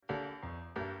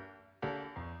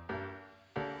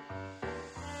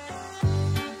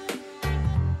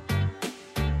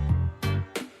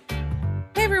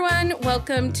everyone.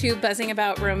 Welcome to Buzzing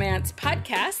About Romance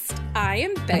podcast. I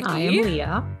am Becky. And I am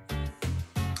Leah.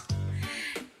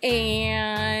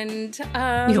 And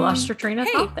you lost your train of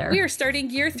thought there. We are starting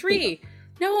year 3.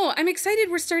 No, I'm excited.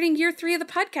 We're starting year 3 of the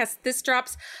podcast. This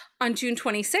drops on June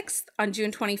 26th. On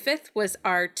June 25th was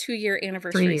our 2-year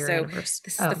anniversary. This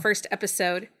is the first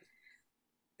episode.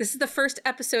 This is the first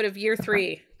episode of year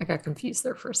 3. I got confused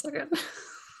there for a second.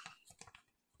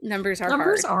 Numbers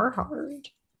are hard.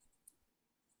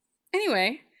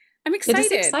 Anyway, I'm excited.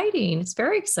 It is exciting. It's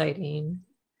very exciting.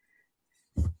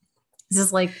 This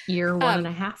is like year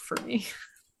 1.5 for me.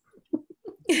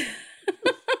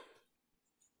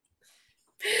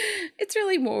 It's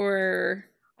really more.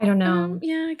 I don't know.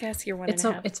 Yeah, I guess year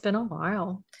 1.5. It's been a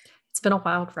while. It's been a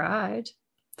wild ride.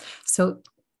 So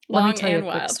let me tell you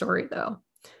a quick story though.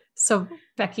 So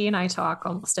Becky and I talk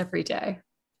almost every day.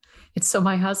 And so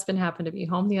my husband happened to be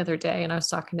home the other day and I was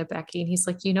talking to Becky and he's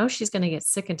like, you know, she's going to get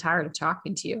sick and tired of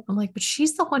talking to you. I'm like, but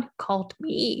she's the one who called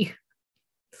me.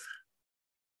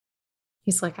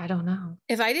 He's like, I don't know.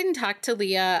 If I didn't talk to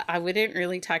Leah, I wouldn't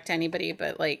really talk to anybody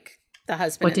but like the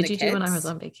husband and the kids. What did you do when I was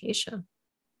on vacation?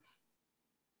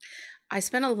 I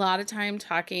spent a lot of time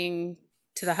talking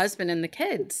to the husband and the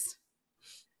kids.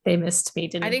 They missed me,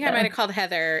 didn't they? I think I might have called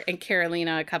Heather and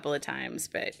Carolina a couple of times,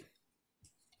 but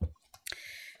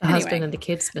the husband and the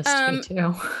kids missed me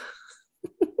too.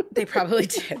 They probably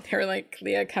did. They were like,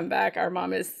 Leah, come back. Our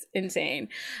mom is insane.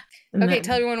 And okay,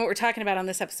 tell everyone what we're talking about on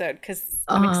this episode because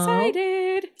I'm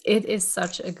excited. It is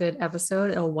such a good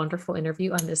episode, a wonderful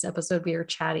interview. On this episode, we are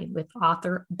chatting with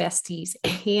author, besties,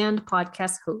 and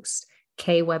podcast host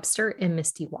Kay Webster and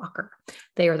Misty Walker.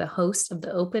 They are the hosts of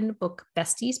the Open Book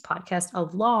Besties podcast,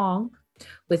 along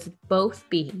with both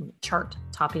being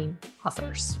chart-topping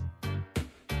authors.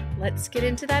 Let's get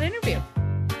into that interview.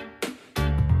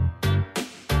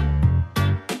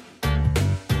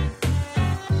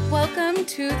 Welcome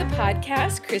to the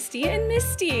podcast, Christy and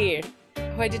Misty.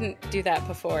 Oh, I didn't do that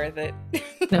before.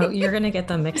 No, you're going to get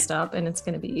them mixed up and it's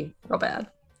going to be real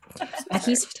bad.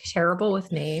 Becky's terrible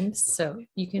with names, so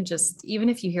you can just, even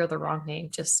if you hear the wrong name,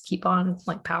 just keep on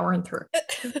like powering through.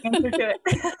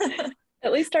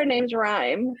 At least our names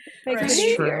rhyme. Makes it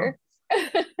easier.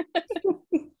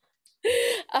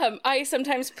 I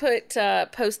sometimes put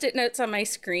Post-it notes on my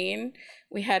screen.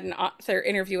 We had an author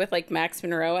interview with like Max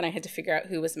Monroe, and I had to figure out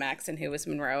who was Max and who was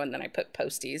Monroe, and then I put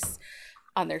posties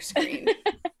on their screen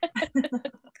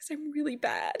because I'm really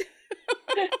bad.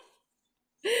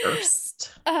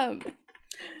 First.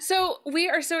 So we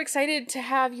are so excited to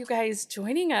have you guys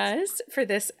joining us for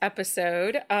this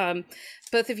episode.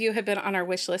 Both of you have been on our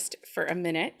wish list for a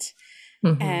minute,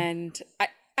 and I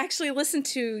actually listened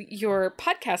to your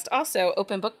podcast also,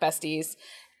 Open Book Besties,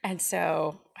 and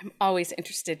so I'm always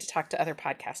interested to talk to other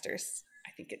podcasters.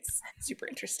 I think it's super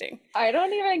interesting. I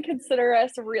don't even consider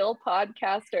us real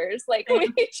podcasters. Like we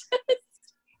just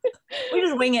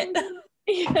wing it.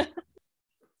 Yeah.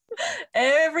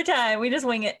 Every time we just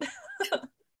wing it.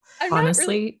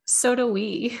 Honestly, so do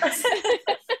we.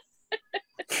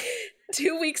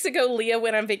 2 weeks ago, Leah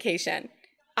went on vacation.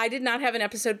 I did not have an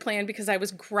episode planned because I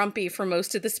was grumpy for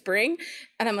most of the spring.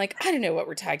 And I'm like, I don't know what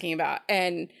we're talking about.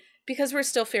 And because we're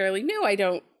still fairly new, I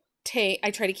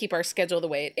try to keep our schedule the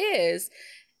way it is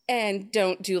and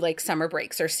don't do like summer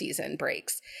breaks or season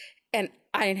breaks. And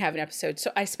I didn't have an episode.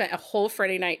 So I spent a whole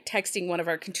Friday night texting one of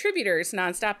our contributors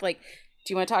nonstop, like,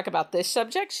 do you want to talk about this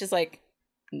subject? She's like,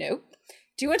 nope.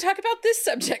 Do you want to talk about this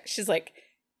subject? She's like,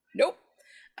 nope.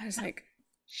 I was like,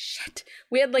 shit.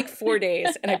 We had like 4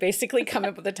 days and I basically come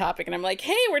up with a topic and I'm like,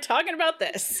 hey, we're talking about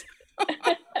this.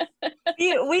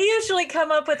 We usually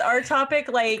come up with our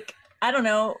topic like, I don't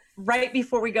know, right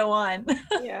before we go on.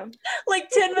 Yeah. Like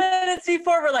 10 minutes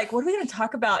before, we're like, what are we going to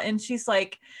talk about? And she's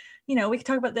like, you know, we could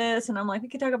talk about this. And I'm like, we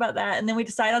could talk about that. And then we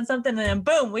decide on something and then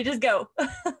boom, we just go.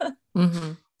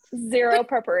 Zero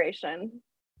preparation.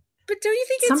 But don't you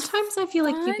think sometimes I feel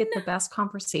like you get the best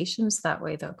conversations that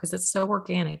way though, because it's so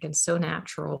organic and so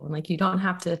natural. And like, you don't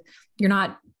have to, you're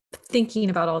not thinking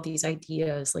about all these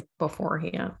ideas like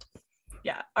beforehand.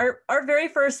 Yeah. Our very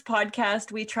first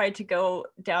podcast, we tried to go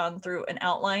down through an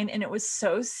outline and it was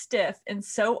so stiff and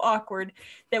so awkward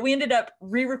that we ended up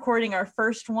re-recording our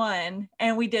first one.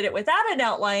 And we did it without an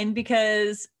outline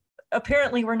because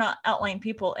apparently we're not outline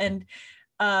people. And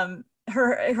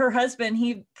her husband,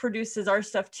 he produces our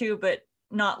stuff too, but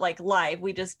not like live.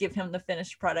 We just give him the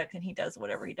finished product and he does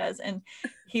whatever he does. And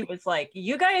he was like,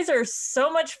 you guys are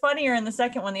so much funnier in the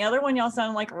second one. The other one, y'all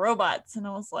sound like robots. And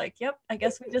I was like, yep, I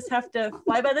guess we just have to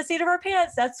fly by the seat of our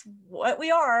pants. That's what we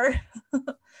are.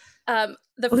 The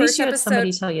At least first you had somebody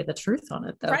episode, tell you the truth on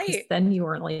it, though, because right? then you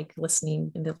weren't like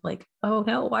listening and like, oh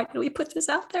no, why did we put this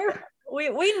out there? We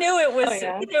knew it was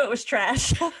yeah. we knew it was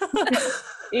trash.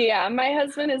 Yeah, my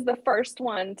husband is the first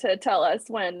one to tell us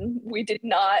when we did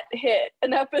not hit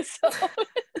an episode.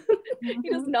 He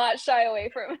does not shy away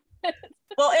from it.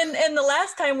 Well, and the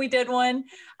last time we did one,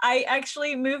 I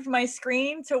actually moved my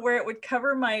screen to where it would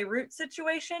cover my root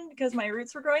situation because my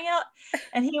roots were growing out.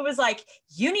 And he was like,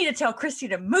 you need to tell Christy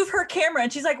to move her camera.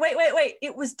 And she's like, wait,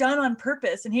 it was done on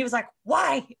purpose. And he was like,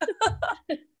 why?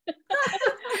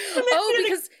 Oh,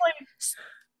 because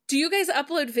do you guys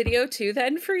upload video too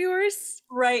then for yours?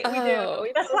 Right, we Oh.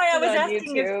 do. That's why I was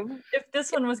asking YouTube. if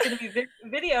this one was going to be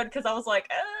videoed, because I was like,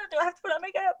 do I have to put on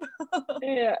makeup?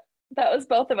 Yeah, that was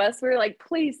both of us. We were like,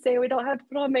 please say we don't have to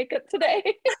put on makeup today.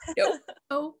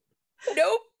 Nope.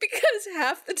 Nope, because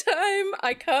half the time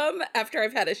I come after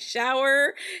I've had a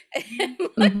shower and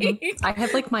I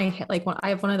have like I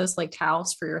have one of those like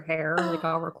towels for your hair. Like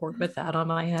I'll record with that on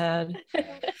my head.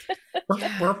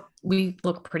 We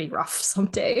look pretty rough some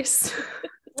days.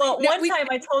 Well, one time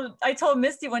I told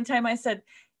Misty one time, I said,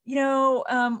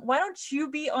 why don't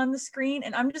you be on the screen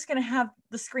and I'm just going to have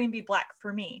the screen be black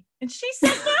for me. And she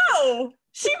said, no,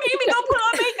 she made me go put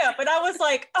on makeup. And I was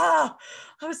like, I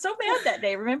was so mad that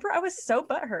day. Remember, I was so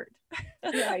butthurt.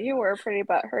 Yeah, you were pretty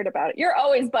butthurt about it. You're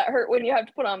always butthurt when you have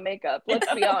to put on makeup.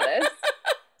 Let's be honest.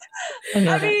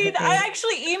 I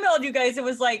actually emailed you guys. It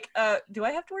was like, do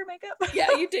I have to wear makeup? Yeah,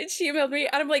 you did. She emailed me.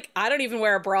 And I'm like, I don't even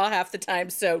wear a bra half the time.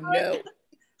 So no.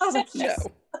 I was like, yes.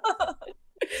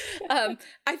 No.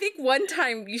 I think one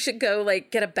time you should go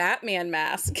like get a Batman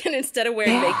mask and instead of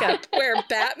wearing makeup, wear a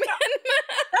Batman mask.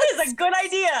 That is a good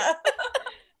idea.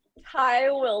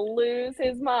 Ty will lose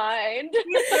his mind.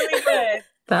 He's really good.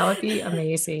 That would be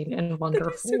amazing and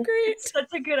wonderful. So great. It's such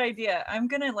a good idea. I'm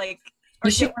gonna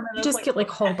You should just get like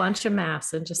a whole bunch of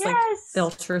masks and just like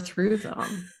filter through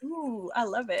them. Ooh, I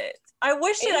love it. I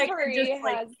wish that I could just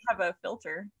have a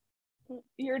filter.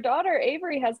 Your daughter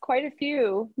Avery has quite a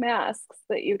few masks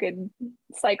that you could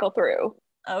cycle through.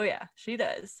 Oh yeah, she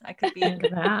does. I could be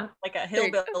that. like a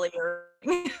hillbilly or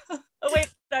oh wait,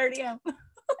 I already am.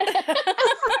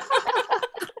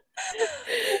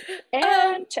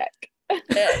 And check.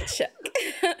 Check.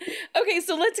 Okay,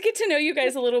 so let's get to know you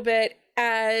guys a little bit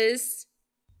as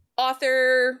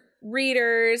author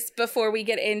readers before we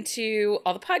get into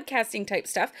all the podcasting type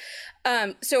stuff.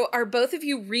 So are both of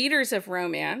you readers of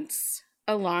romance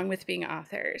along with being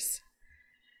authors?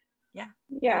 Yeah.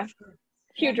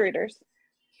 Huge readers.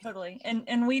 Totally.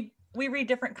 And we read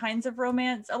different kinds of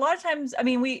romance. A lot of times, I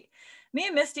mean, me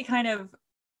and Misty kind of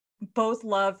both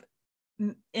love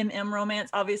romance,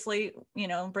 obviously,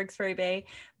 Briggs Ferry Bay,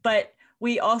 but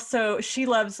she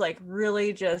loves like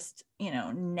really just,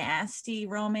 nasty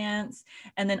romance.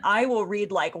 And then I will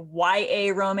read like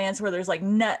YA romance where there's like,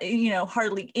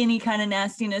 hardly any kind of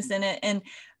nastiness in it.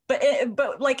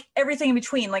 But like everything in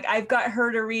between, like I've got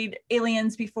her to read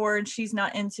Aliens before and she's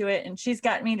not into it. And she's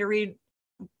got me to read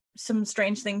some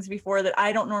strange things before that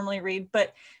I don't normally read,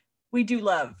 but we do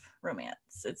love romance.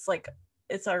 It's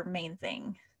our main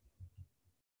thing.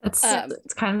 It's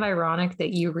kind of ironic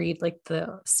that you read like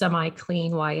the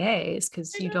semi-clean YAs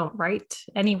because you don't write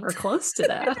anywhere close to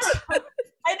that.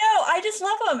 I know. I just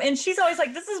love them. And she's always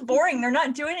like, this is boring. They're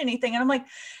not doing anything. And I'm like,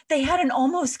 they had an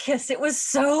almost kiss. It was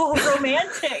so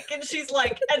romantic. And she's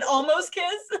like, an almost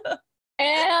kiss?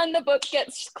 And the book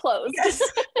gets closed. Yes.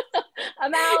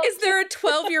 I'm out. Is there a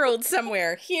 12-year-old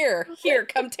somewhere? Here,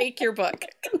 come take your book.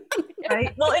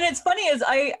 Right. Well, and it's funny is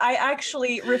I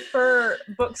actually refer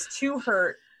books to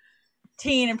her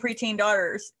teen and preteen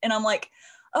daughters. And I'm like,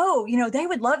 oh, they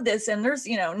would love this. And there's,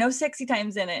 no sexy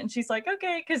times in it. And she's like,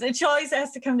 okay. Because she always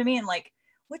has to come to me and like,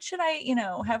 what should I,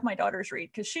 have my daughters read?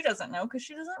 Because she doesn't know because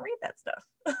she doesn't read that stuff.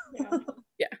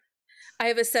 Yeah. I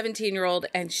have a 17-year-old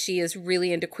and she is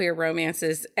really into queer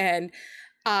romances. And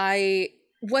I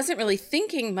wasn't really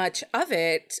thinking much of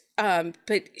it.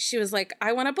 But she was like,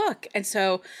 I want a book. And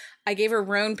so I gave her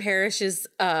Roan Parrish's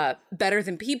Better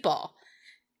Than People.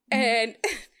 Mm-hmm. And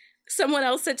someone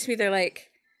else said to me, they're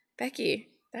like, Becky,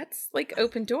 that's like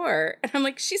Open Door. And I'm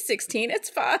like, she's 16. It's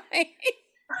fine.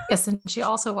 Yes, and she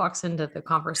also walks into the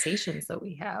conversations that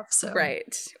we have. So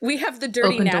right, we have the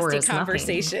dirty, Open nasty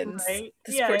conversations. Right?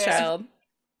 This poor child.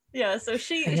 Yeah, so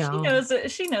she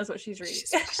knows what she's reading.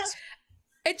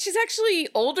 And she's actually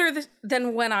older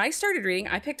than when I started reading.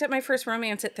 I picked up my first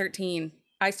romance at 13.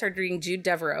 I started reading Jude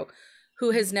Devereaux,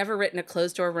 who has never written a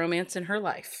closed door romance in her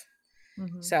life.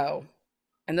 Mm-hmm. So,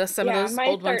 and some of those my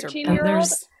old ones are. And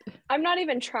I'm not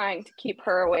even trying to keep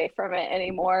her away from it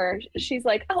anymore. She's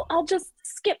like, oh, I'll just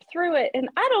skip through it. And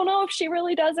I don't know if she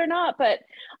really does or not, but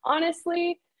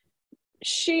honestly,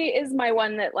 she is my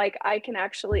one that like I can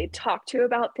actually talk to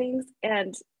about things.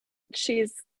 And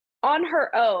she's on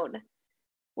her own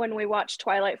when we watched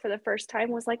Twilight for the first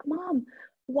time was like, Mom,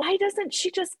 why doesn't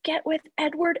she just get with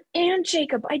Edward and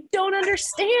Jacob? I don't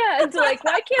understand. Like,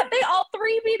 why can't they all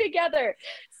three be together?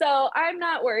 So I'm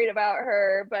not worried about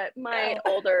her, but my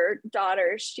older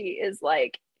daughter, she is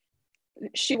like,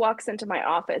 she walks into my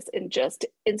office and just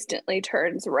instantly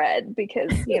turns red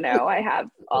because, you know, I have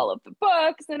all of the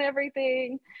books and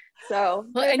everything. So,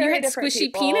 well, and you had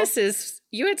squishy penises.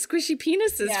 You had squishy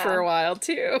penises for a while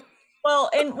too.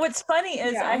 Well, and what's funny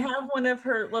is I have one of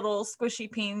her little squishy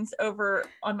peens over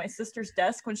on my sister's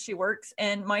desk when she works,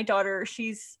 and my daughter,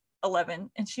 she's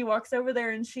 11, and she walks over there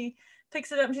and she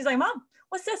picks it up and she's like, Mom,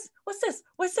 what's this? What's this?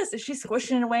 What's this? And she's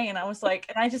squishing it away. And I was like,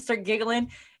 and I just started giggling.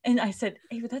 And I said,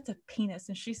 Ava, that's a penis.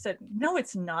 And she said, no,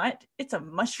 it's not. It's a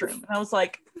mushroom. And I was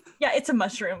like, yeah, it's a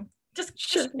mushroom. Just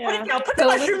put it down. Put the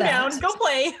mushroom down. Go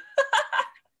play.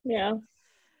 Yeah.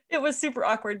 It was super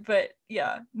awkward, but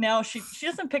yeah, now she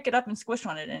doesn't pick it up and squish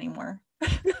on it anymore.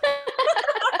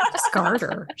 Scarred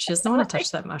her. She doesn't want to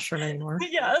touch that mushroom anymore.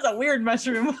 Yeah, that's a weird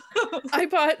mushroom. I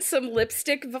bought some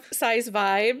lipstick size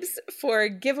vibes for a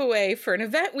giveaway for an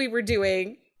event we were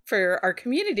doing for our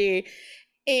community.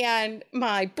 And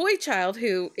my boy child,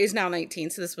 who is now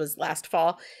 19, so this was last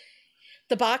fall,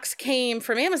 the box came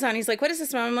from Amazon. He's like, what is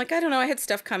this, Mom? I'm like, I don't know. I had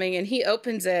stuff coming. And he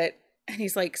opens it and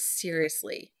he's like,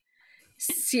 seriously,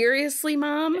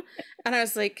 Mom? And I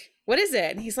was like, what is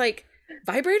it? And he's like,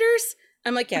 vibrators?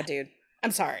 I'm like, yeah, dude,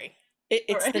 I'm sorry.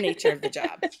 It's the nature of the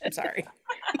job. I'm sorry.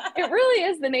 It really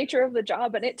is the nature of the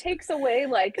job. And it takes away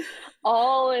like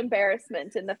all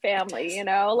embarrassment in the family, you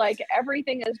know, like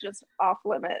everything is just off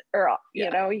limit or, you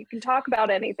know, you can talk about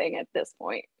anything at this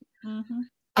point. Mm-hmm.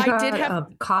 I did have a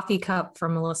coffee cup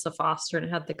from Melissa Foster and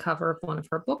it had the cover of one of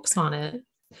her books on it.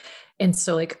 And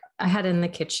so like I had it in the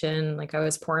kitchen, like I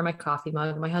was pouring my coffee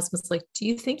mug. My husband's like, do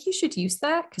you think you should use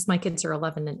that? Because my kids are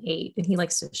 11 and 8 and he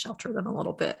likes to shelter them a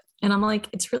little bit. And I'm like,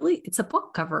 it's a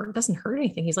book cover. It doesn't hurt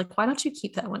anything. He's like, why don't you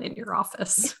keep that one in your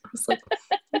office? I was like,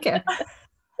 okay.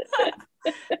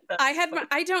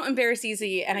 I don't embarrass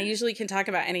easy and I usually can talk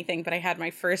about anything, but I had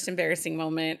my first embarrassing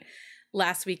moment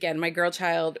last weekend. My girl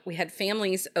child, we had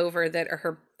families over that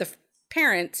are the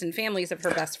parents and families of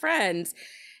her best friends.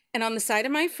 And on the side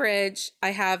of my fridge,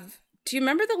 I have, do you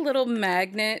remember the little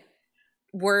magnet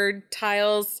word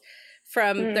tiles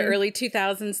from the early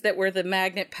 2000s that were the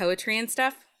magnet poetry and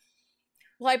stuff?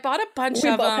 Well, I bought a bunch of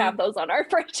them. We both have those on our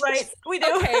fridge. Right, we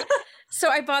do. Okay. So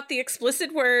I bought the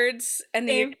explicit words and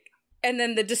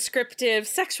then the descriptive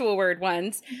sexual word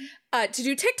ones to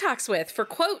do TikToks with for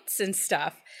quotes and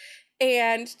stuff.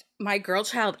 And my girl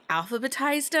child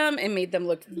alphabetized them and made them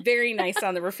look very nice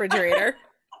on the refrigerator.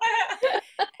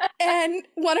 And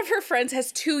one of her friends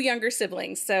has 2 younger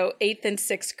siblings, so 8th and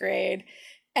 6th grade.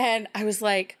 And I was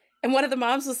like, and one of the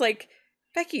moms was like,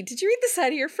 Becky, did you read the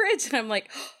side of your fridge? And I'm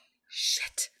like, oh,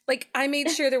 shit. Like, I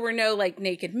made sure there were no like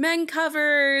naked men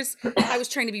covers. I was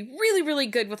trying to be really, really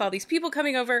good with all these people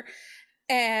coming over.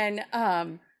 And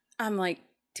I'm like,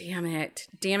 damn it.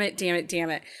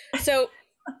 So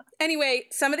anyway,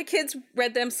 some of the kids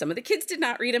read them. Some of the kids did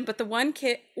not read them. But the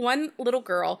one little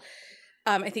girl,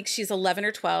 I think she's 11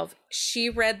 or 12. She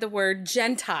read the word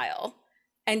Gentile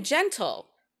and gentle,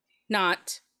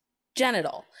 not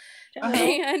genital.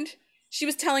 And she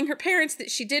was telling her parents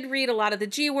that she did read a lot of the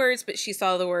G words, but she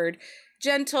saw the word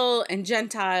gentle and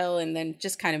Gentile and then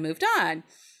just kind of moved on.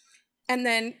 And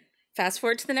then fast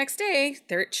forward to the next day,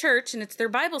 they're at church and it's their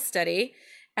Bible study.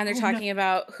 And they're talking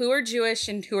about who are Jewish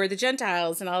and who are the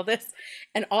Gentiles and all this.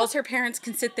 And all her parents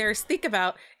can sit there and think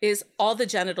about is all the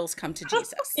genitals come to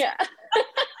Jesus. Yeah.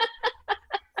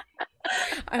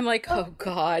 I'm like, oh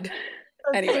God.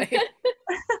 Anyway,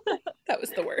 that was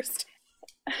the worst.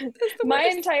 My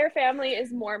entire family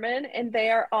is Mormon and they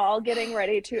are all getting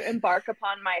ready to embark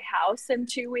upon my house in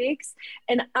 2 weeks.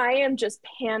 And I am just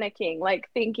panicking, like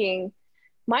thinking,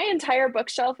 my entire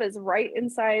bookshelf is right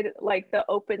inside like the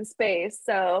open space.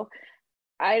 So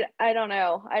I don't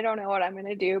know. I don't know what I'm going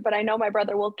to do, but I know my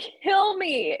brother will kill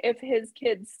me if his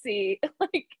kids see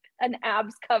like an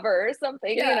abs cover or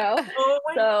something, you know? Oh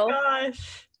my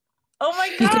gosh. Oh my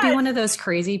God. You could be one of those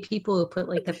crazy people who put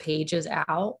like the pages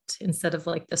out instead of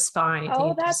like the spine.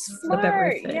 Oh, that's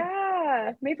smart.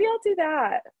 Yeah. Maybe I'll do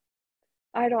that.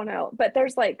 I don't know. But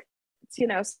there's like, you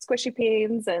know, squishy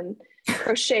peens and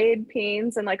crocheted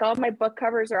peens and like all my book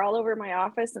covers are all over my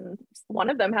office and one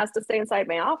of them has to stay inside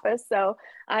my office. So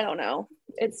I don't know.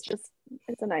 It's just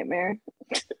It's a nightmare.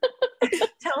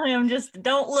 Tell him just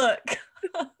don't look.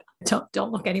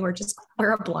 Don't look anywhere. Just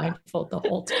wear a blindfold the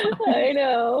whole time. I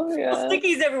know. Yeah.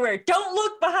 Stickies everywhere. Don't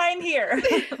look behind here.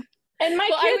 And my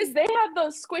kids, they have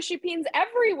those squishy peens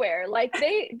everywhere. Like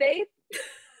they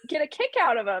get a kick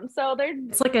out of them. So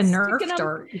it's like a Nerf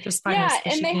dart. You just find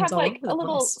and they have like a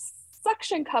little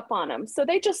suction cup on them. So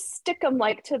they just stick them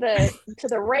like to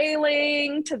the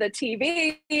railing, to the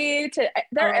TV,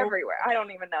 they're everywhere. I don't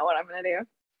even know what I'm gonna do.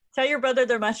 Tell your brother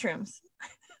they're mushrooms.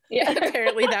 Yeah,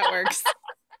 apparently that works.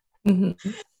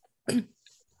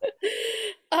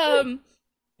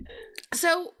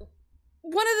 So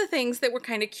one of the things that we're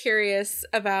kind of curious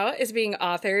about as being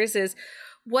authors is,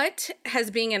 what has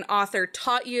being an author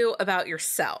taught you about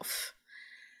yourself?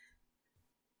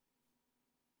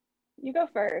 You go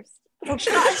first. Oh gosh.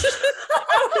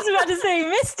 I was about to say,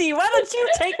 Misty, why don't you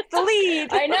take the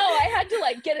lead? I know, I had to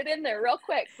like get it in there real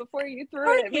quick before you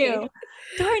threw it at me.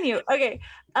 Darn you. Okay.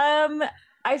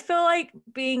 I feel like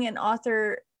being an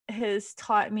author has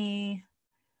taught me,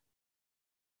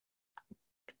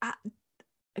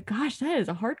 gosh, that is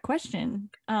a hard question.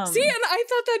 See, and I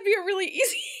thought that'd be a really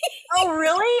easy. Oh,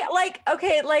 really? Like,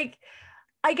 okay, like,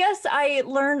 I guess I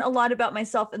learn a lot about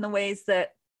myself in the ways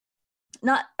that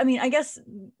I guess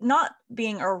not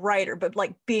being a writer, but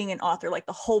like being an author, like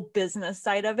the whole business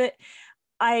side of it.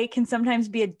 I can sometimes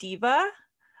be a diva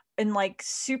and like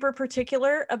super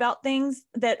particular about things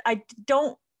that I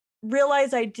don't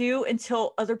realize I do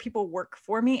until other people work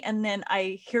for me. And then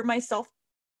I hear myself,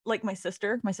 like my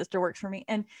sister works for me,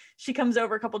 and she comes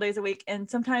over a couple days a week, and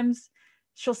sometimes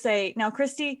she'll say, now,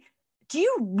 Christy, do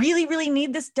you really, really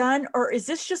need this done? Or is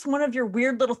this just one of your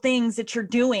weird little things that you're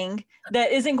doing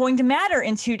that isn't going to matter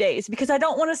in 2 days? Because I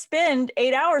don't want to spend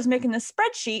 8 hours making this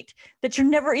spreadsheet that you're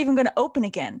never even going to open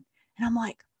again. And I'm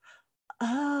like,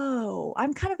 oh,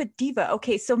 I'm kind of a diva.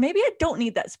 Okay, so maybe I don't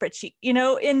need that spreadsheet,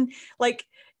 and like,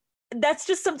 that's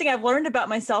just something I've learned about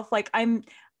myself. Like I'm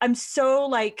so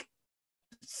like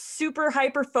super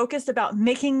hyper focused about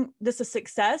making this a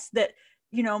success that,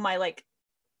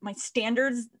 my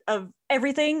standards of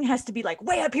everything has to be like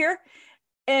way up here.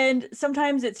 And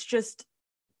sometimes it's just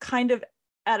kind of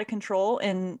out of control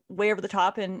and way over the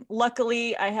top. And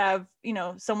luckily I have,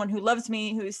 someone who loves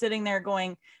me, who's sitting there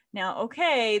going, now,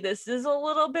 okay, this is a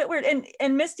little bit weird.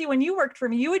 And Misty, when you worked for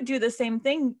me, you would do the same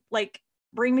thing, like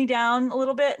bring me down a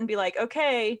little bit and be like,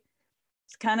 okay,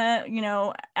 it's kind of,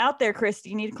 out there, Christy,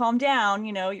 you need to calm down.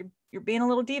 You're being a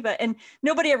little diva, and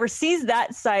nobody ever sees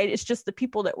that side. It's just the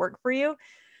people that work for you.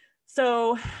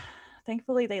 So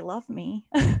thankfully they love me.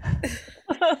 That's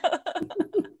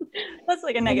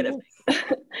like a negative thing.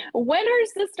 When her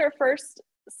sister first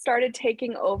started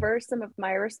taking over some of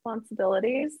my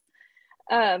responsibilities,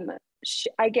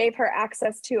 I gave her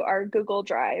access to our Google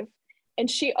Drive,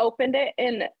 and she opened it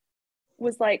and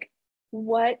was like,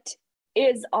 what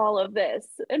is all of this?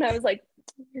 And I was like,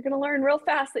 you're going to learn real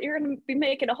fast that you're going to be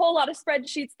making a whole lot of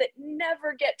spreadsheets that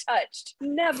never get touched.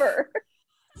 Never.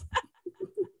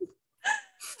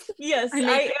 Yes, I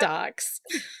make docs.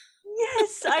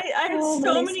 Yes, I have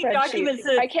so many documents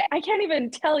that I can't even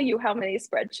tell you how many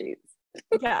spreadsheets.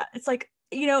 Yeah, it's like,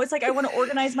 it's like I want to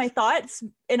organize my thoughts,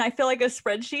 and I feel like a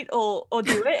spreadsheet will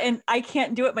do it, and I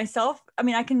can't do it myself. I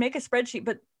mean, I can make a spreadsheet,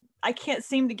 but I can't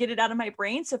seem to get it out of my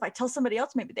brain. So if I tell somebody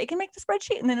else, maybe they can make the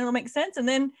spreadsheet, and then it'll make sense. And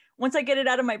then once I get it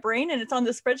out of my brain and it's on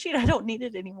the spreadsheet, I don't need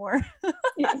it anymore.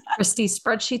 Yes. Christy,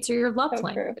 spreadsheets are your love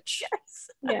language.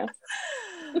 Yes.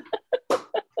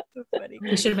 So funny.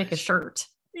 We should make a shirt.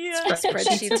 Yeah.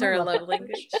 Spreadsheets are a love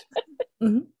language.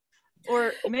 Mm-hmm.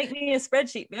 Or make me a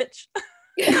spreadsheet, bitch.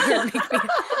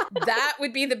 That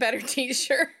would be the better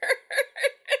t-shirt.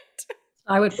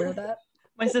 I would wear that.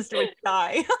 My sister would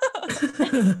die.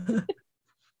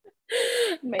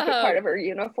 Make it part of her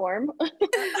uniform. Oh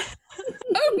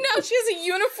no, she has a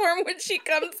uniform when she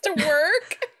comes to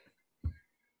work.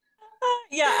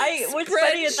 Yeah, what's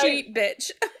funny is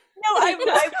bitch. No,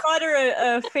 I bought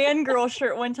her a fangirl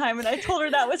shirt one time, and I told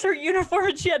her that was her uniform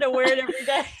and she had to wear it every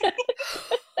day.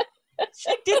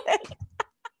 She did.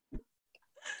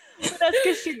 But that's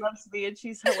because she loves me and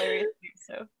she's hilarious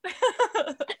too,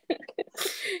 so.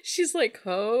 She's like,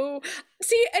 oh.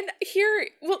 See, and here,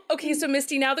 well, okay, so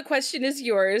Misty, now the question is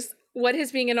yours. What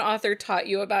has being an author taught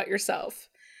you about yourself?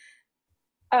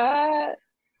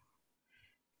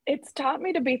 It's taught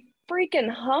me to be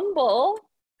freaking humble.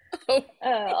 Oh.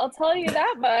 I'll tell you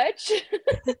that much.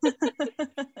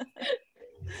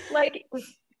 Like,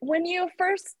 when you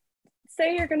first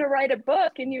say you're going to write a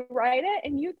book and you write it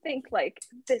and you think like,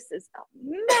 this is a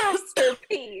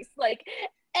masterpiece. Like,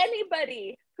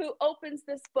 anybody who opens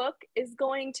this book is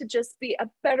going to just be a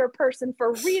better person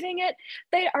for reading it.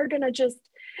 They are going to just,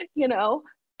 you know,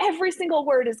 every single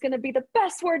word is going to be the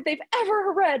best word they've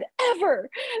ever read, ever.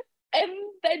 And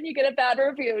then you get a bad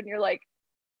review and you're like,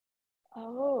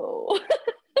 oh,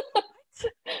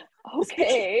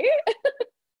 okay.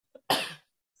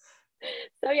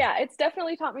 So yeah, it's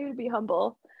definitely taught me to be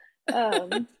humble.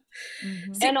 And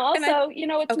also, you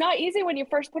know, it's not easy when you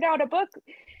first put out a book.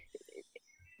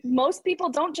 Most people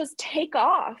don't just take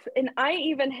off. And I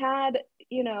even had,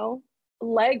 you know,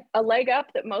 a leg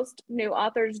up that most new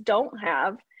authors don't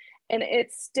have. And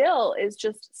it still is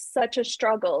just such a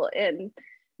struggle. And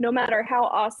no matter how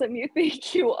awesome you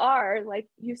think you are, like,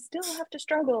 you still have to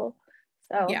struggle.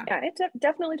 So yeah, it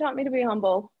definitely taught me to be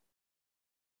humble.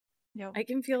 Yep. I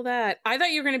can feel that. I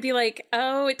thought you were going to be like,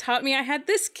 oh, it taught me I had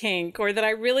this kink, or that I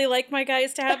really like my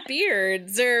guys to have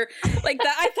beards, or like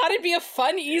that. I thought it'd be a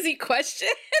fun, easy question.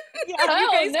 Yeah.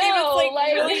 You guys gave us like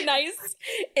really nice,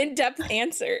 in-depth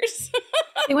answers.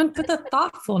 They went for the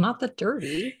thoughtful, not the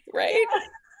dirty. Right?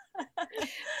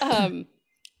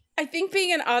 I think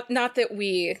being not that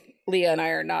Leah and I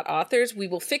are not authors, we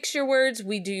will fix your words.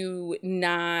 We do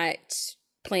not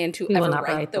plan to ever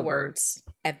write the words.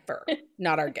 Ever.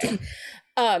 Not our game.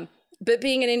 But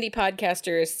being an indie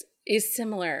podcaster is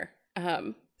similar.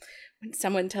 When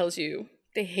someone tells you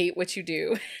they hate what you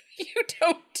do, you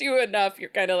don't do enough, you're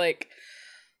kind of like,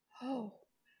 oh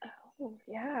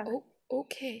yeah. Oh,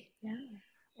 okay. Yeah.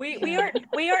 We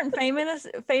aren't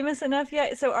famous enough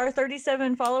yet. So our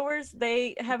 37 followers,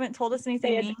 they haven't told us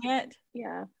anything mean yet.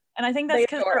 Yeah. And I think that's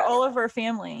because we're all of our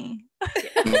family.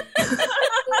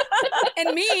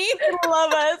 And me. They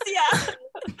love us, yeah.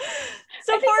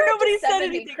 So far nobody said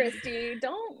anything. Christy,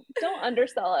 don't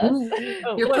undersell us.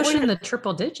 Oh, you're pushing the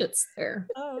triple digits there.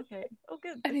 Oh, okay. Oh,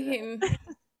 good. I mean,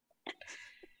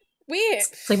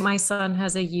 it's like my son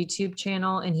has a YouTube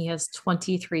channel and he has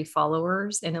 23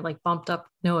 followers, and it like bumped up.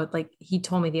 No, it like he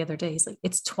told me the other day, he's like,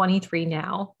 it's 23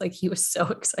 now. Like he was so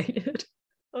excited.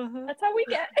 That's how we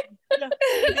get.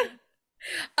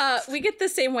 We get the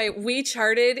same way. We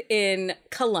charted in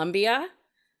Colombia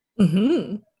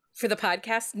for the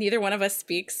podcast. Neither one of us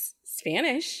speaks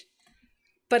Spanish,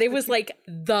 but it was like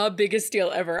the biggest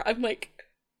deal ever. I'm like,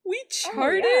 we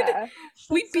charted. Oh, yeah.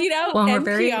 We beat out NPR. We're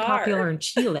very popular in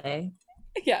Chile.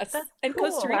 Yes, and cool.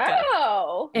 Costa Rica.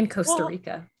 Wow. And Costa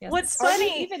Rica. Yes. What's funny?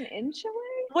 Are we even in Chile?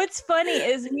 What's funny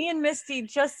is me and Misty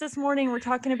just this morning were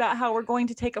talking about how we're going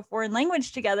to take a foreign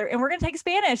language together, and we're going to take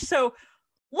Spanish. So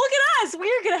look at us.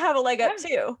 We're going to have a leg up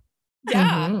too.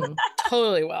 Yeah,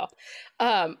 totally will.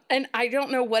 And I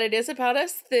don't know what it is about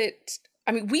us that,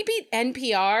 I mean, we beat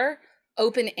NPR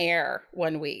open air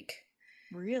one week.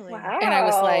 Really? Wow. And I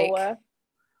was like,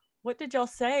 what did y'all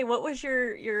say? What was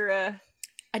your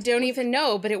I don't even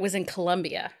know, but it was in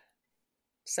Colombia.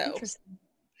 So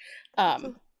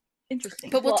interesting.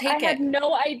 But we'll take it. I had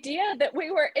no idea that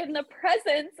we were in the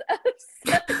presence of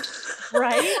such.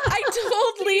 Right? I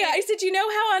told Leah, I said, you know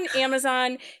how on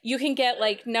Amazon you can get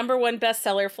like #1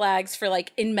 bestseller flags for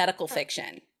like in medical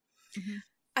fiction?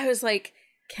 I was like,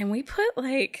 can we put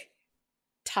like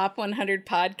top 100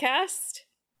 podcast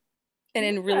and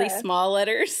in really small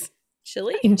letters,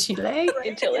 Chile? In Chile?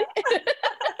 In Chile.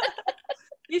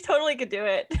 You totally could do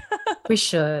it. We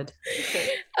should.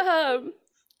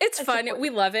 It's fun. We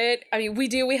love it. I mean,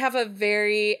 we have a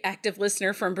very active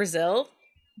listener from Brazil,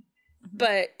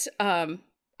 but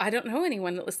I don't know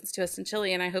anyone that listens to us in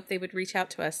Chile, and I hope they would reach out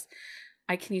to us.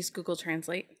 I can use Google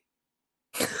Translate.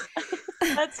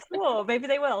 That's cool. Maybe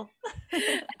they will.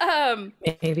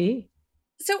 Maybe.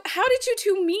 So how did you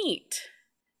two meet?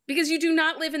 Because you do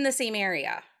not live in the same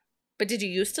area, but did you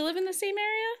used to live in the same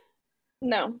area?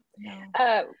 No.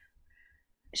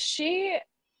 She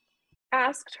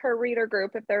asked her reader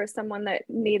group if there was someone that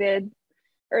needed,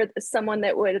 or someone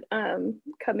that would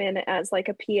come in as like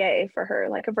a PA for her,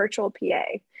 like a virtual PA.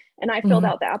 And I filled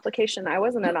out the application. I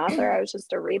wasn't an author. I was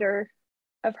just a reader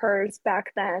of hers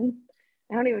back then.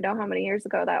 I don't even know how many years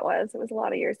ago that was. It was a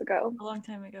lot of years ago. A long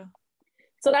time ago.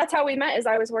 So that's how we met, is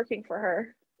I was working for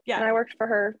her. Yeah. And I worked for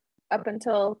her up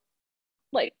until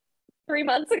like 3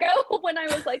 months ago when I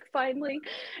was like, finally,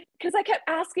 because I kept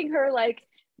asking her like,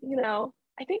 you know,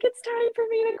 I think it's time for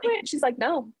me to quit. She's like,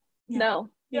 no, you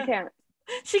can't.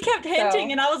 She kept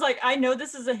hinting, and I was like, I know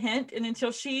this is a hint, and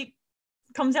until she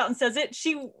comes out and says it,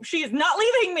 she is not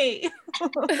leaving me.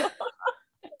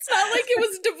 It's not like it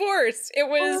was divorce. It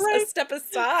was a step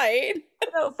aside.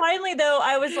 So finally, though,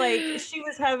 I was like, she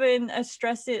was having a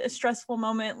stressful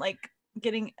moment, like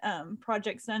getting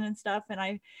projects done and stuff,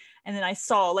 and then I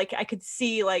saw, like, I could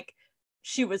see like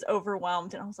she was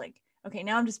overwhelmed, and I was like, okay,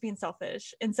 now I'm just being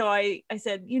selfish. And so I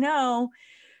said, you know,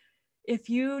 if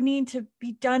you need to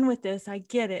be done with this, I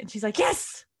get it. And she's like,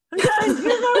 yes, I'm done. Here's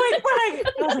my white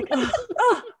flag. I was like,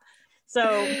 oh.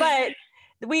 So, but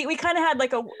we kind of had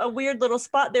like a weird little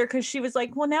spot there because she was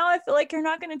like, well, now I feel like you're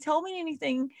not going to tell me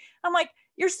anything. I'm like,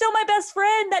 you're still my best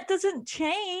friend. That doesn't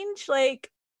change. Like,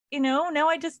 you know, now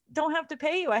I just don't have to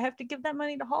pay you. I have to give that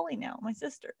money to Holly now, my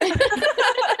sister.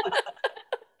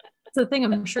 The thing,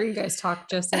 I'm sure you guys talk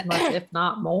just as much, if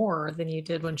not more, than you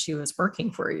did when she was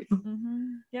working for you.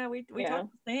 Mm-hmm. Yeah, we talk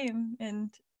the same, and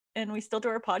we still do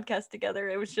our podcast together.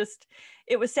 It was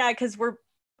sad because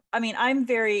I'm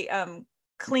very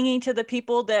clinging to the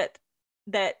people that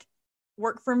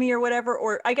work for me or whatever,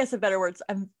 or I guess in better words,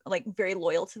 I'm like very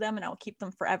loyal to them and I'll keep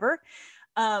them forever.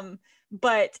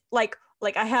 But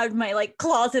like I had my like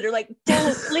closet or like,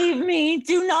 don't leave me,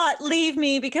 do not leave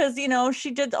me, because, you know,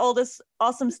 she did all this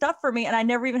awesome stuff for me and I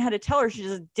never even had to tell her. She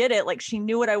just did it. Like she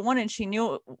knew what I wanted. She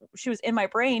knew she was in my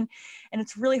brain, and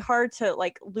it's really hard to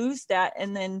like lose that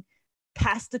and then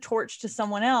pass the torch to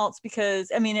someone else,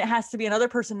 because I mean, it has to be another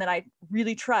person that I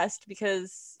really trust,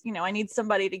 because, you know, I need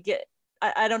somebody to get,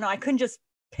 I don't know. I couldn't just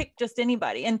pick just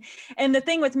anybody. And the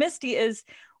thing with Misty is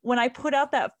when I put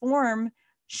out that form,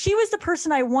 she was the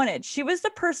person I wanted. She was the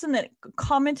person that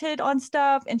commented on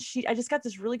stuff, and I just got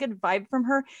this really good vibe from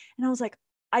her. And I was like,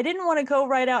 I didn't want to go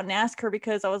right out and ask her,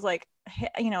 because I was like, hey,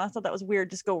 you know, I thought that was weird.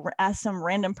 Just go ask some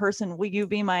random person, will you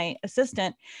be my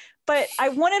assistant? But I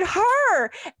wanted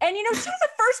her. And, you know, she was the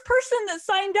first person that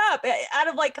signed up out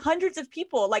of like hundreds of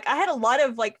people. Like I had a lot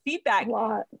of like feedback,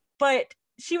 but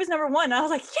she was number one. I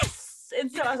was like, yes.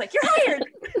 And so I was like, you're hired.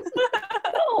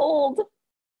 Old.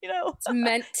 You know, it's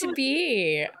meant to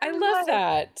be. I love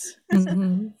that.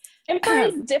 Mm-hmm. And for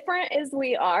as different as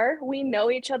we are, we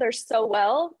know each other so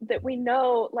well that we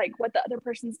know like what the other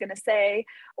person's going to say,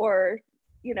 or,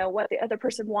 you know, what the other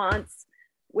person wants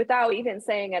without even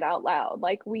saying it out loud.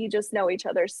 Like we just know each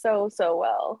other so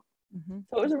well. Mm-hmm.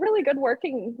 So it was a really good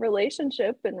working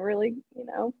relationship, and really, you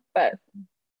know, but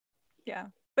yeah.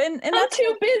 But and I'm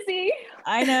too busy.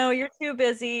 I know you're too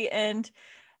busy, and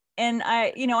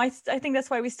I, you know, I think that's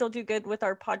why we still do good with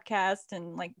our podcast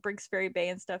and like Briggs Ferry Bay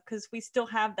and stuff, because we still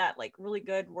have that like really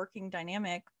good working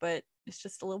dynamic, but it's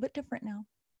just a little bit different now.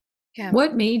 Yeah.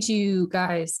 What made you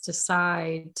guys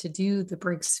decide to do the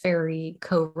Briggs Ferry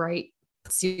co-write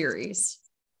series?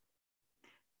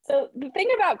 So the thing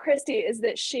about Christy is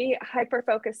that she hyper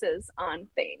focuses on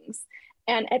things.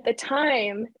 And at the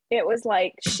time, it was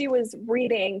like she was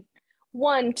reading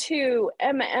 1-2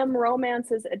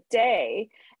 romances a day,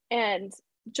 and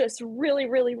just really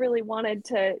wanted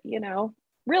to, you know,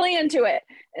 really into it.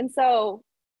 And so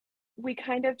we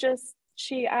kind of just,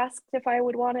 she asked if I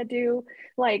would want to do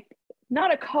like,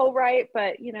 not a co-write,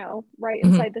 but, you know, write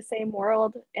inside the same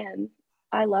world. And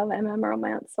I love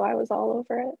romance, so I was all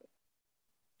over it.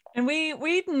 And we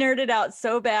nerded out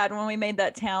so bad when we made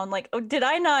that town. Like, oh, did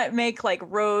I not make like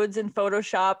roads and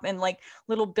Photoshop and like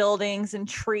little buildings and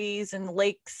trees and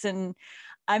lakes? And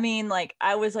I mean, like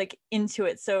I was like into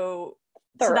it. So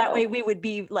that way we would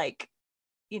be like,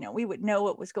 you know, we would know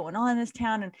what was going on in this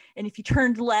town. And if you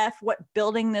turned left, what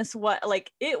building this, what,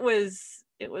 like, it was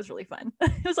really fun.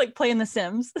 It was like playing The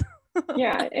Sims.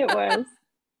 Yeah, it was.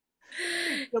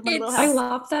 I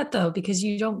love that though, because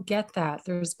you don't get that.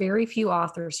 There's very few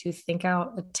authors who think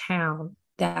out a town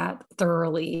that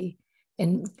thoroughly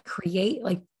and create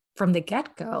like from the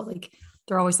get-go. Like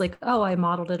they're always like, oh, I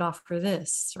modeled it after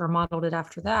this or modeled it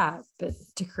after that. But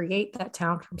to create that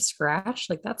town from scratch,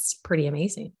 like that's pretty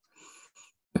amazing.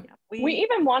 We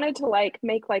even wanted to like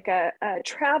make like a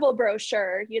travel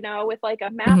brochure, you know, with like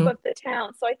a map of the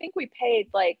town. So I think we paid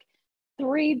like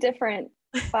 3 different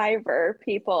Fiverr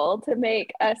people to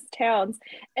make us towns,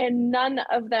 and none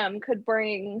of them could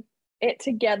bring it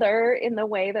together in the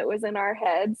way that was in our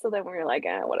head. So then we were like,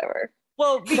 whatever.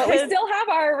 Well, because but we still have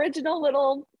our original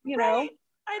little, you know,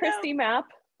 Christy map.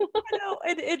 I know.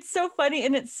 It's so funny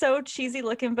and it's so cheesy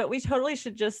looking, but we totally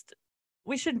should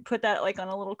we should put that like on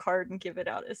a little card and give it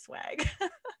out as swag.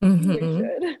 We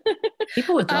should.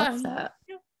 People would love that.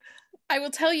 I will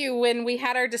tell you, when we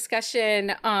had our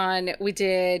discussion we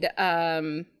did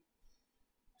I'm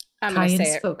going to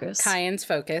say it, Cayenne's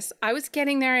Focus. I was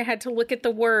getting there. I had to look at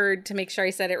the word to make sure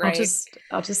I said it right.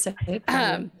 I'll just say it.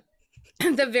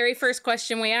 The very first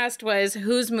question we asked was,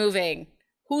 who's moving?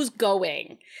 Who's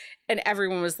going? And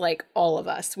everyone was like, all of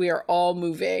us. We are all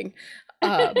moving.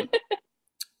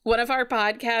 One of our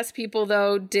podcast people,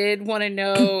 though, did want to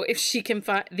know if she can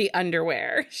find the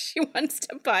underwear. She wants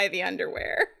to buy the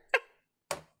underwear.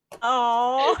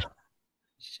 Oh,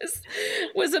 Just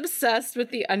was obsessed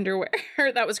with the underwear.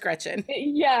 That was Gretchen.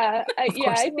 Yeah, I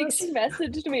think she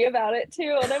messaged me about it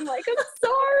too, and I'm like, I'm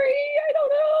sorry, I don't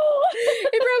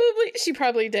know. She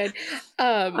probably did.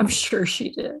 I'm sure she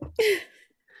did.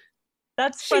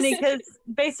 That's funny because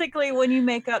basically when you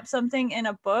make up something in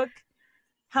a book,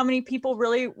 how many people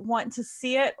really want to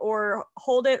see it or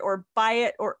hold it or buy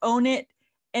it or own it?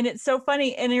 And it's so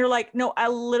funny. And you're like, no, I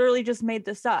literally just made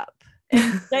this up.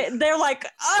 And they're like,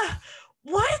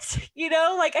 what? You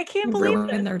know, like, I can't believe it.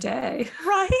 Ruin their day.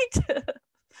 Right?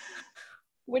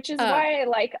 Which is why,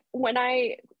 like, when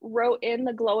I wrote in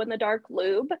the glow in the dark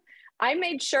lube, I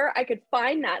made sure I could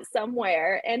find that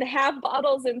somewhere and have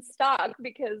bottles in stock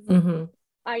because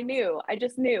I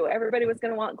just knew everybody was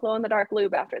going to want glow in the dark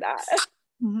lube after that.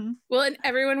 Well, and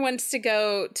everyone wants to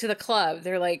go to the club.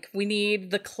 They're like, we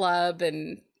need the club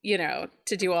and, you know,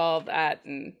 to do all that.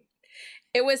 And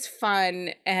it was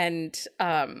fun. And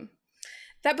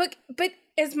that book, but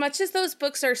as much as those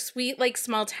books are sweet, like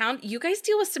Small Town, you guys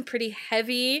deal with some pretty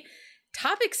heavy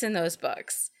topics in those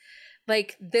books.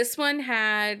 Like this one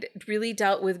had really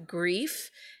dealt with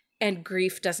grief, and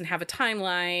grief doesn't have a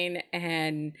timeline.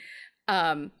 And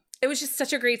it was just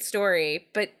such a great story.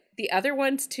 But the other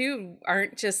ones too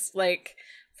aren't just like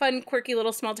fun, quirky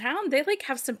little small town. They like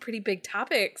have some pretty big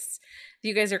topics that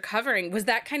you guys are covering. Was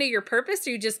that kind of your purpose,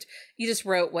 or you just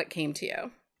wrote what came to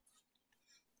you?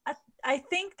 I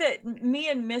think that me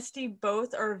and Misty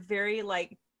both are very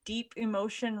like deep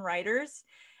emotion writers.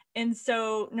 And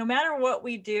so no matter what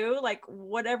we do, like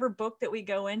whatever book that we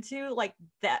go into, like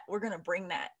that, we're going to bring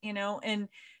that, you know? And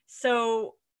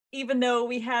so even though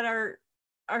we had our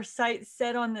site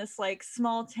set on this like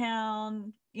small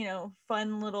town, you know,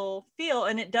 fun little feel,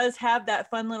 and it does have that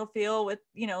fun little feel with,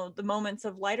 you know, the moments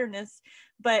of lighterness,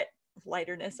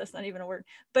 that's not even a word,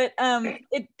 but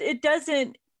it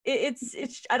doesn't,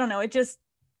 it's I don't know,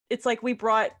 it's like we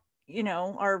brought, you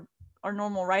know, our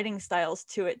normal writing styles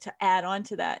to it to add on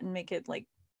to that and make it like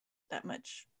that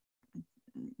much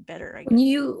better, I guess. When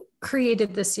you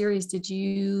created the series, did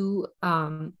you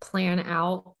plan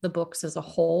out the books as a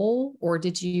whole, or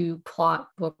did you plot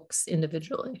books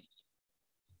individually?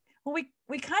 Well,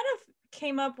 we kind of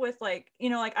came up with like,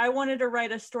 you know, like I wanted to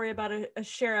write a story about a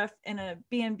sheriff and a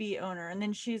B&B owner, and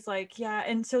then she's like, yeah,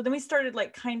 and so then we started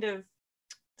like kind of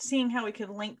seeing how we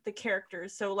could link the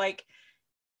characters. So like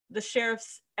the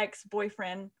sheriff's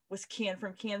ex-boyfriend was Kian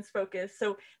from Kian's Focus,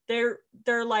 so they're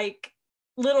like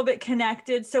a little bit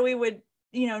connected. So we would,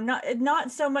 you know,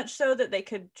 not so much so that they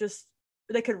could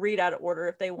read out of order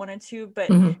if they wanted to, but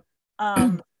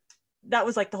that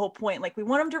was like the whole point. Like we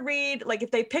want them to read, like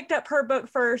if they picked up her book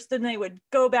first, then they would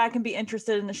go back and be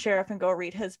interested in the sheriff and go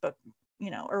read his book,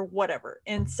 you know, or whatever.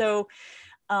 And so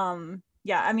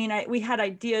yeah, I mean, we had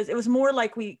ideas. It was more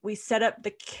like we set up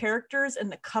the characters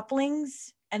and the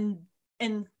couplings and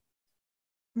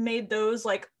made those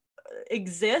like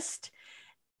exist,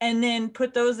 and then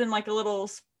put those in like a little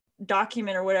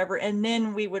document or whatever. And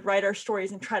then we would write our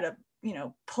stories and try to, you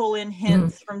know, pull in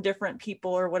hints from different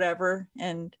people or whatever.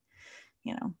 And,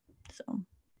 you know, so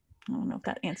I don't know if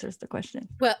that answers the question.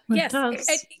 Well, yes,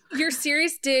 your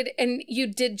series did. And you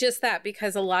did just that,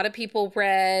 because a lot of people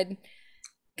read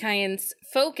Kian's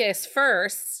Focus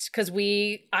first, because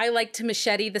I like to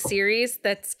machete the series.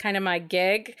 That's kind of my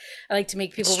gig. I like to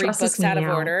make people read books out of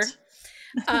order.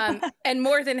 And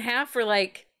more than half were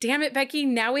like, damn it, Becky,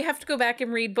 now we have to go back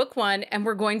and read book one, and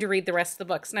we're going to read the rest of the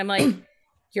books. And I'm like,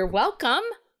 you're welcome.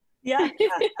 Yeah.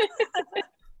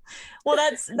 Well,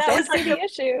 that was like the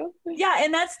issue. Yeah.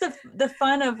 And that's the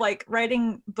fun of like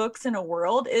writing books in a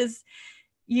world, is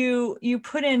you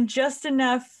put in just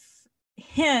enough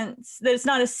hints that it's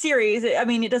not a series. I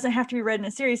mean, it doesn't have to be read in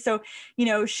a series. So, you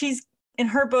know, she's in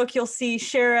her book, you'll see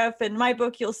sheriff, and my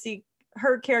book, you'll see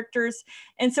her characters.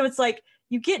 And so it's like,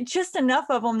 you get just enough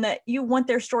of them that you want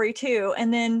their story too.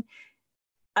 And then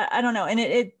I don't know. And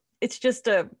it's just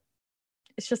a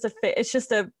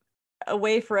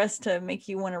way for us to make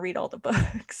you want to read all the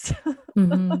books.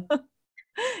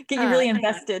 Get you really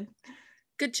invested.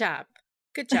 Good job.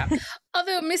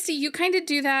 Although, Misty, you kind of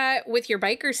do that with your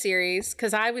biker series,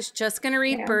 because I was just going to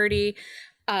read Birdie.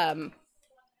 You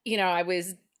know, I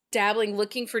was dabbling,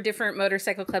 looking for different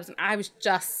motorcycle clubs, and I was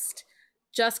just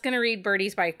going to read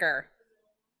Birdie's Biker.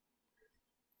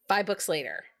 5 books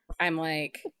later, I'm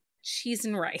like, cheese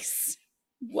and rice.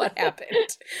 What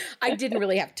happened? I didn't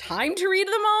really have time to read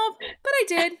them all, but I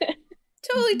did.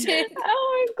 Totally did.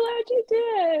 Oh, I'm glad you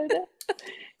did.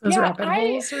 Those rabbit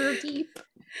holes are deep.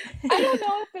 I don't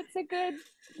know if it's a good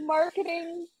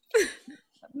marketing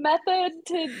method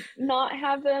to not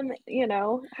have them, you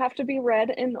know, have to be read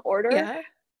in order. Yeah.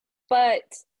 But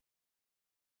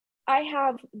I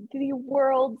have the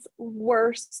world's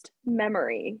worst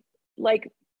memory.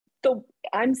 Like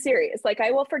I'm serious. Like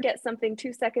I will forget something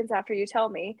 2 seconds after you tell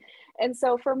me. And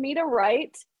so for me to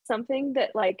write something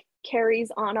that like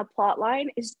carries on a plot line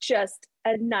is just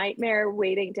a nightmare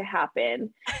waiting to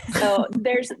happen. So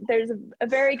there's a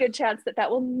very good chance that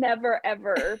will never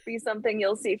ever be something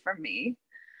you'll see from me.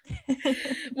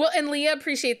 Well, and Leah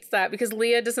appreciates that because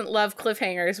Leah doesn't love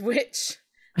cliffhangers, which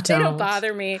they don't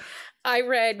bother me. I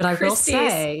read but Christie's. I will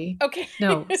say, okay.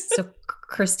 No, so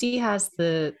Christy has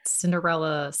the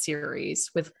Cinderella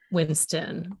series with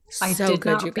Winston. So I did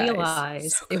good, not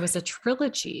realize so it was a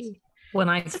trilogy when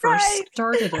I first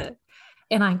started it.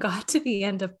 And I got to the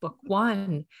end of book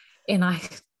 1 and I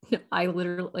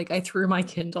literally, like, I threw my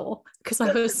Kindle because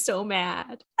I was so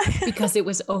mad because it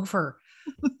was over,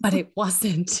 but it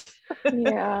wasn't.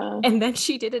 Yeah. And then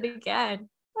she did it again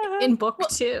in book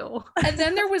 2. And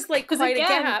then there was like quite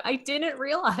again, a gap. I didn't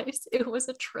realize it was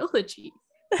a trilogy.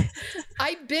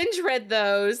 I binge read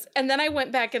those and then I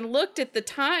went back and looked at the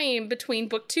time between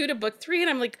book 2 to book 3 and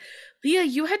I'm like, Leah,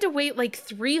 you had to wait like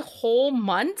 3 whole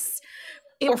months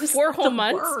or 4 whole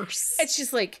months. Worst. It's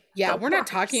just like, yeah, we're not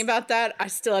talking about that. I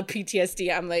still have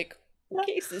PTSD. I'm like,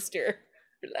 okay, sister,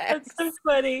 relax. That's so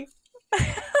funny.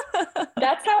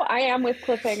 That's how I am with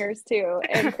cliffhangers too.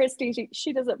 And Christy,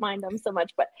 she doesn't mind them so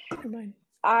much, but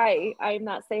I'm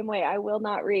that same way. I will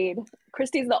not read.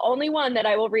 Christy's the only one that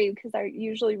I will read because I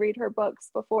usually read her books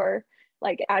before,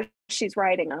 like as she's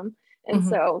writing them. And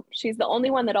so she's the only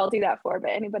one that I'll do that for.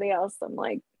 But anybody else, I'm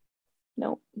like,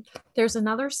 nope. There's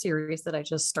another series that I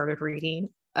just started reading.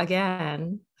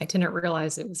 Again, I didn't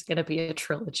realize it was going to be a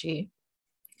trilogy.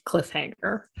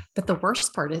 Cliffhanger. But the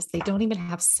worst part is they don't even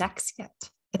have sex yet.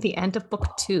 At the end of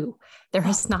book 2, there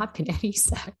has not been any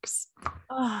sex.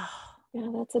 Oh, yeah,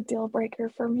 that's a deal breaker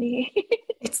for me.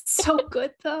 It's so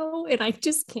good though, and I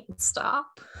just can't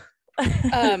stop.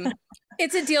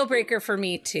 It's a deal breaker for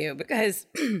me too because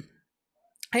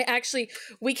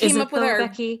we came up with our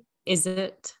Becky. Is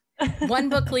it one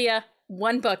book, Leah?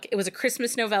 One book. It was a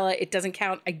Christmas novella. It doesn't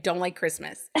count. I don't like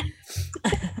Christmas.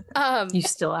 You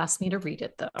still asked me to read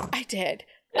it though. I did.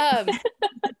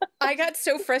 I got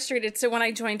so frustrated. So when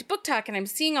I joined Book Talk and I'm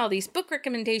seeing all these book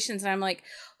recommendations and I'm like,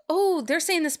 oh, they're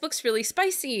saying this book's really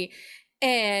spicy.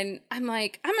 And I'm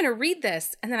like, I'm going to read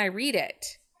this. And then I read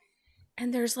it.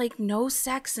 And there's like no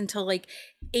sex until like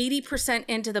 80%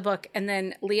 into the book. And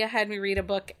then Leah had me read a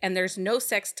book and there's no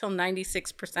sex till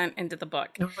 96% into the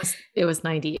book. It was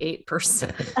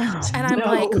 98%. And I'm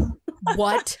like,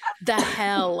 what the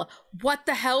hell? What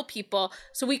the hell, people?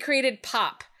 So we created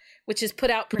POP, which is put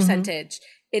out percentage.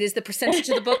 It is the percentage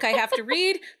of the book I have to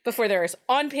read before there's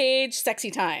on-page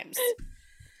sexy times.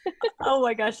 Oh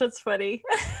my gosh, that's funny.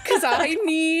 Because I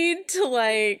need to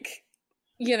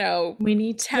we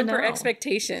need to temper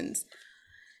expectations.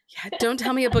 Yeah, don't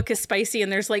tell me a book is spicy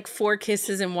and there's like 4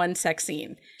 kisses and 1 sex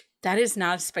scene. That is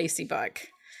not a spicy book.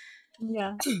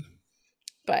 Yeah.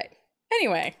 But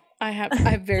anyway, I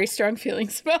have very strong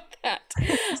feelings about that.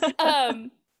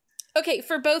 Okay,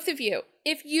 for both of you,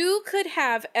 if you could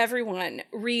have everyone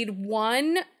read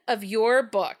one of your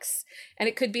books, and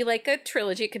it could be like a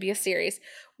trilogy, it could be a series,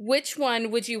 which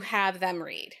one would you have them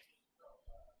read?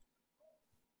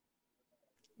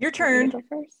 Your turn. Go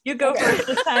first? You go first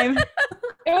this time.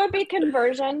 It would be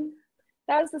Conversion.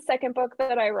 That was the second book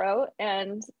that I wrote,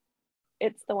 and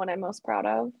it's the one I'm most proud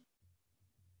of.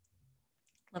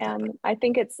 And I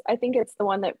think it's the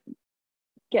one that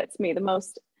gets me the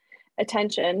most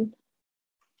attention,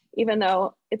 even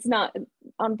though it's not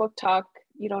on Book Talk.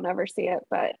 You don't ever see it,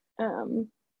 but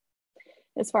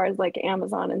as far as like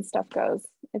Amazon and stuff goes,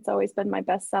 it's always been my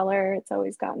bestseller. It's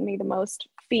always gotten me the most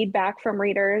feedback from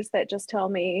readers that just tell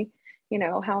me,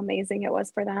 how amazing it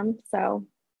was for them. So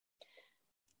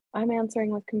I'm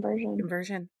answering with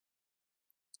Conversion.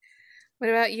 What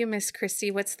about you, Miss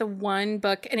Christy? What's the one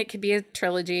book, and it could be a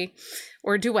trilogy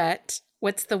or duet,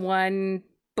 what's the one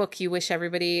book you wish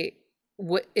everybody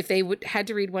would, if they had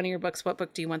to read one of your books, what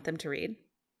book do you want them to read?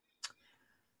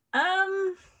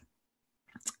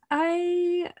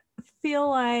 I feel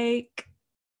like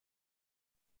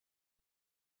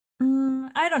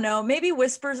I don't know, maybe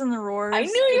Whispers and the Roars. I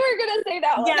knew you were gonna say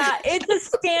that one. Yeah, it's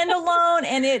a standalone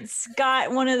and it's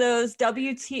got one of those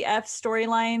WTF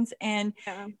storylines, and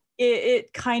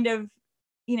it kind of,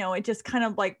 it just kind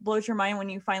of like blows your mind when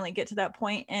you finally get to that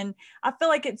point. And I feel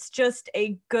like it's just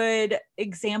a good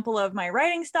example of my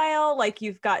writing style. Like,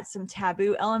 you've got some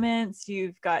taboo elements,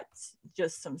 you've got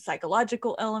just some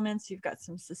psychological elements, you've got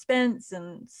some suspense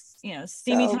and,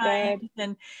 steamy time.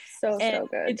 And so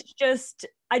good. It's just,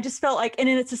 I just felt like, and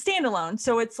then it's a standalone.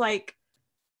 So it's like,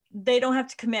 they don't have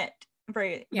to commit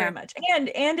very much. And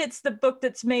it's the book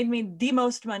that's made me the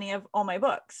most money of all my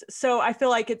books. So I feel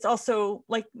like it's also,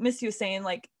 like Missy was saying,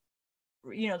 like,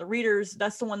 you know, the readers,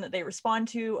 that's the one that they respond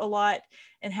to a lot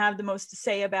and have the most to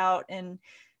say about, and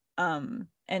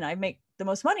I make the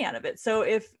most money out of it. So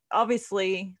if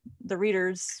obviously the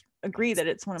readers agree that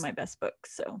it's one of my best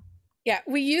books. So yeah,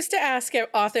 we used to ask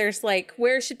authors, like,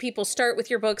 where should people start with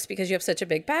your books because you have such a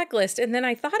big backlist? And then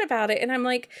I thought about it and I'm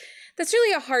like, that's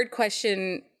really a hard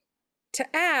question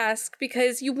to ask,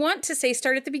 because you want to say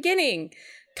start at the beginning,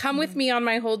 come with me on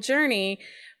my whole journey.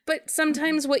 But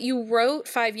sometimes what you wrote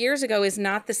 5 years ago is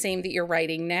not the same that you're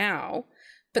writing now.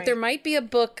 But there might be a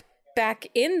book back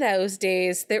in those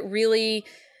days that really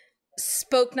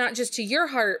spoke not just to your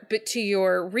heart, but to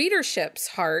your readership's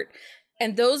heart.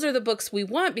 And those are the books we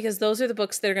want, because those are the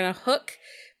books that are going to hook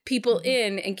people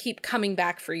in and keep coming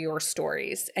back for your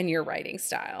stories and your writing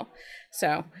style.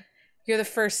 So you're the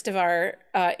first of our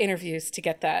interviews to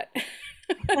get that.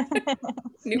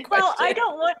 New question. Well, I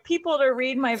don't want people to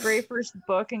read my very first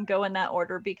book and go in that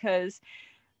order, because,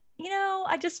 you know,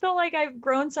 I just feel like I've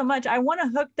grown so much. I want to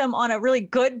hook them on a really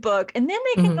good book, and then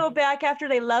they can go back after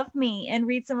they love me and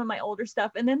read some of my older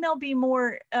stuff, and then they'll be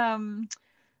more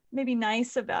maybe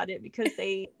nice about it because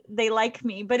they like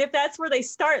me. But if that's where they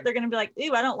start, they're going to be like,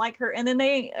 ooh, I don't like her, and then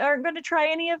they aren't going to try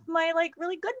any of my like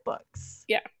really good books.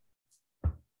 Yeah.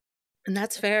 And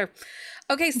that's fair.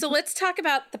 Okay, so let's talk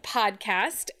about the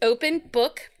podcast, Open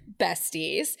Book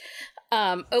Besties.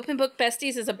 Open Book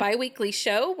Besties is a bi-weekly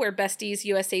show where Besties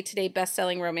USA Today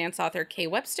bestselling romance author Kay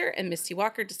Webster and Misty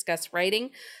Walker discuss writing,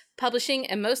 publishing,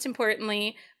 and most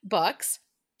importantly, books.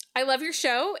 I love your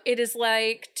show. It is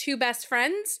like two best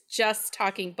friends just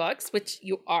talking books, which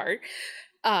you are,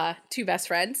 two best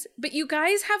friends. But you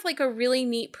guys have like a really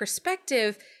neat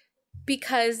perspective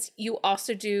because you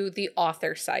also do the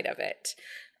author side of it.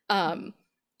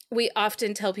 We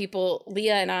often tell people,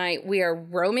 Leah and I, we are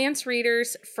romance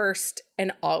readers first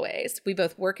and always. We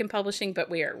both work in publishing, but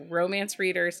we are romance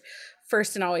readers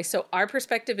first and always. So our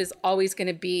perspective is always going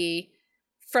to be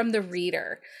from the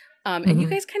reader. And you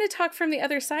guys kind of talk from the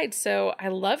other side. So I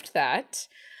loved that.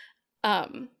 How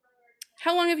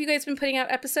long have you guys been putting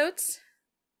out episodes?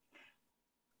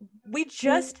 We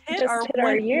just hit our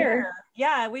 1 year.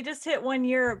 Yeah, we just hit 1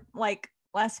 year like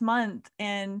last month.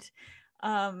 And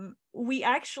we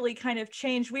actually kind of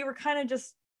changed. We were kind of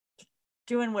just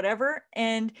doing whatever.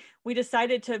 And we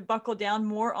decided to buckle down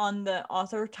more on the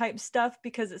author type stuff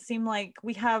because it seemed like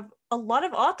we have a lot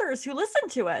of authors who listen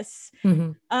to us,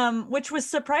 which was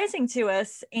surprising to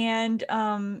us. And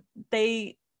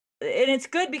it's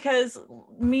good because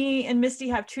me and Misty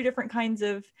have two different kinds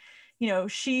of, you know,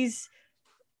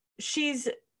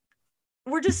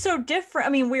 we're just so different.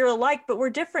 I mean, we're alike, but we're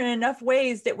different in enough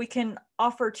ways that we can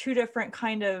offer two different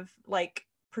kind of like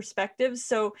perspectives.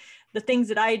 So the things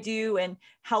that I do and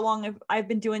how long I've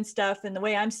been doing stuff and the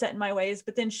way I'm set in my ways,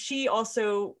 but then she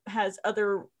also has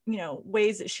other, you know,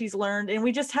 ways that she's learned, and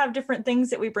we just have different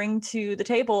things that we bring to the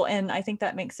table. And I think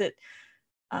that makes it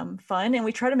fun. And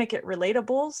we try to make it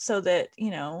relatable so that,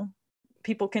 you know,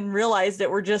 people can realize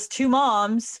that we're just two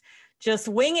moms just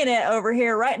winging it over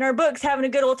here, writing our books, having a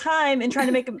good old time and trying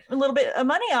to make a little bit of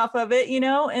money off of it, you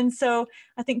know? And so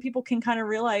I think people can kind of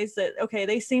realize that, okay,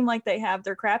 they seem like they have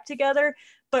their crap together,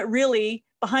 but really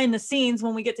behind the scenes,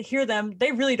 when we get to hear them,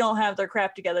 they really don't have their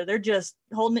crap together. They're just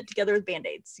holding it together with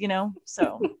Band-Aids, you know?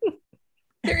 So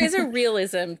there is a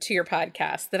realism to your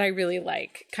podcast that I really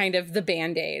like, kind of the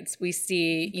Band-Aids. We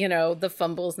see, you know, the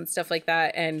fumbles and stuff like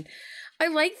that. And I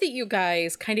like that you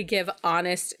guys kind of give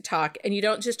honest talk and you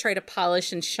don't just try to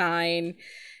polish and shine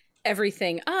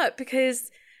everything up,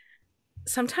 because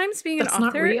sometimes being an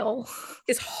author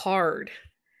is hard.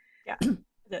 Yeah, it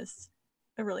is.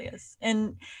 It really is.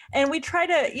 And we try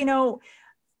to, you know,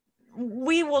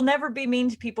 we will never be mean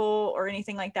to people or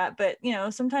anything like that. But, you know,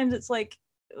 sometimes it's like,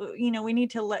 you know, we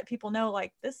need to let people know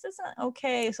like, this isn't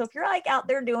okay. So if you're like out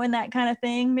there doing that kind of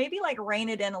thing, maybe like rein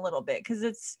it in a little bit. Cause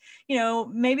it's, you know,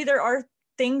 maybe there are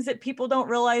things that people don't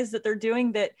realize that they're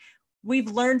doing that we've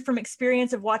learned from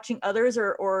experience of watching others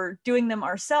or doing them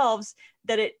ourselves,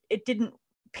 that it didn't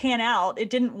pan out. It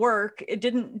didn't work. It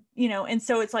didn't, you know, and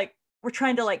so it's like, we're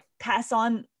trying to like pass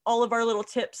on all of our little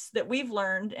tips that we've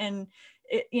learned and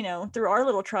it, you know, through our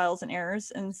little trials and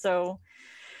errors. And so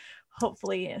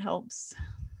hopefully it helps.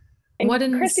 And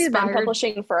Christy's been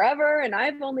publishing forever, and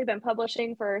I've only been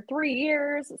publishing for 3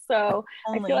 years. So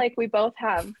I feel like we both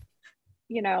have,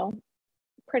 you know,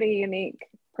 pretty unique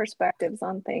perspectives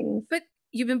on things. But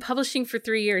you've been publishing for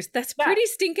 3 years. That's pretty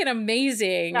stinking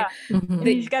amazing. Yeah.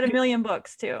 You've got 1 million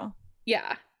books too.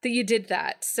 Yeah, that you did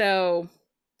that. So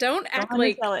Don't act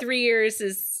like 3 years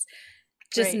is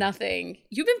just nothing.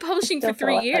 You've been publishing for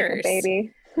 3 years. Like a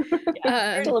baby.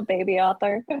 You're still a baby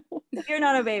author. You're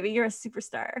not a baby. You're a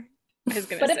superstar. But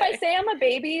if I say I'm a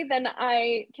baby, then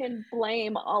I can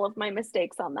blame all of my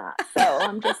mistakes on that. So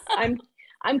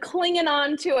I'm clinging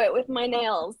on to it with my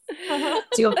nails.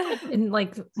 And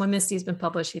like when Misty's been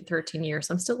publishing 13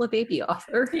 years, I'm still a baby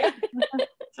author. Yeah.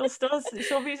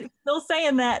 she'll be still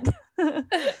saying that.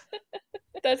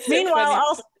 That's so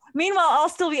meanwhile I'll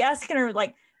still be asking her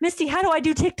like, Misty, how do I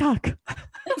do TikTok?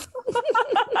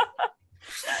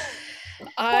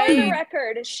 For the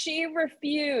record, she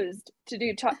refused to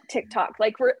do TikTok.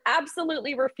 Like,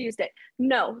 absolutely refused it.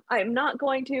 No, I'm not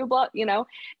going to, blah,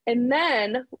 And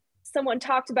then someone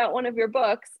talked about one of your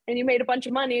books and you made a bunch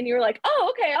of money and you were like,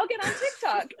 oh, okay, I'll get on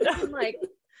TikTok. I'm like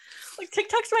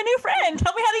TikTok's my new friend.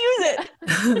 Tell me how to use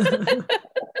it.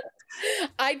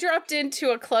 I dropped into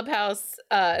a Clubhouse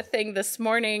thing this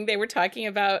morning. They were talking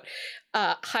about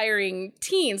hiring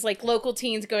teens, like local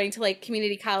teens going to like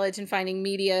community college and finding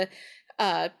media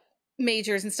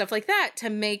majors and stuff like that to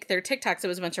make their TikToks. It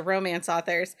was a bunch of romance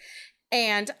authors.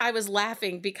 And I was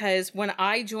laughing because when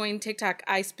I joined TikTok,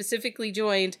 I specifically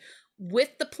joined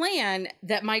with the plan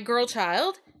that my girl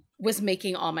child was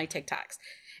making all my TikToks.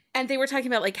 And they were talking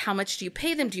about like, how much do you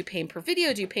pay them? Do you pay them per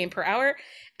video? Do you pay them per hour?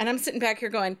 And I'm sitting back here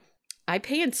going, I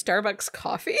pay in Starbucks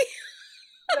coffee.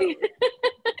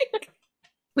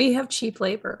 We have cheap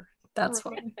labor. That's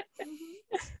why.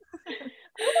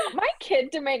 I want my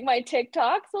kid to make my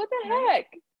TikToks. What the heck?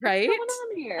 Right? What's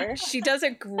going on here? She does a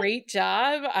great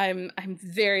job. I'm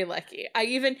very lucky. I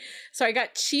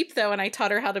got cheap though, and I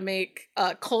taught her how to make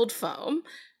cold foam.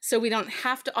 So we don't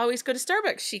have to always go to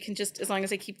Starbucks. She can just, as long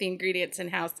as I keep the ingredients in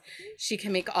house, she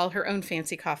can make all her own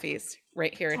fancy coffees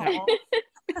right here at home.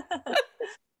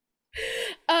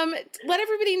 Let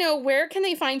everybody know, where can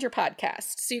they find your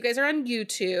podcast? So you guys are on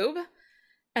YouTube,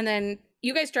 and then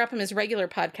you guys drop them as regular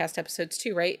podcast episodes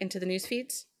too, right? Into the news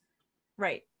feeds?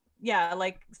 Right. Yeah,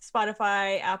 like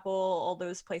Spotify, Apple, all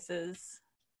those places.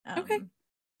 Okay.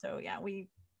 So yeah, we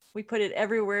put it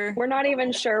everywhere. We're not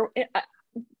even sure.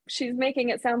 She's making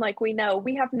it sound like we know.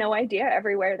 We have no idea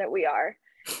everywhere that we are.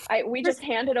 We just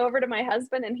hand it over to my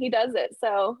husband and he does it.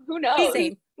 So who knows?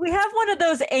 We have one of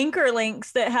those anchor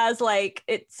links that has like,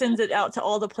 it sends it out to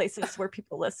all the places where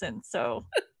people listen. So,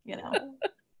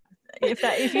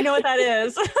 if you know what that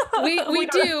is. we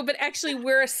do, but actually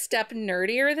we're a step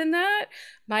nerdier than that.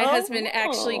 My husband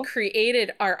actually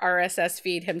created our RSS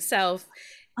feed himself,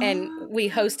 and we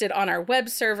host it on our web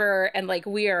server, and like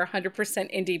we are 100%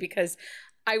 indie because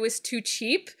I was too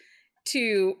cheap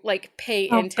to like pay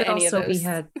into any of those.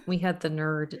 We had the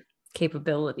nerd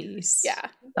capabilities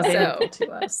available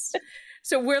to us.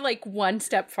 So we're like one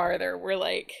step farther. We're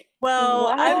like, well,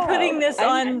 wow. I'm putting this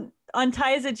on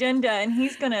Ty's agenda, and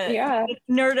he's gonna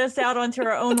nerd us out onto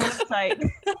our own website.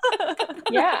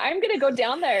 Yeah, I'm gonna go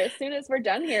down there as soon as we're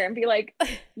done here and be like,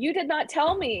 you did not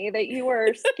tell me that you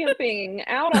were skimping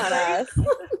out on us.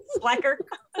 Slacker.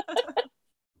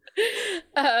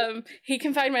 He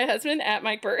can find my husband at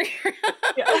Mike Burger.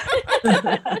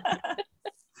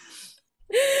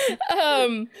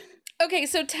 Okay,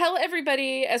 so tell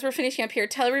everybody, as we're finishing up here,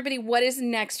 tell everybody what is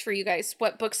next for you guys.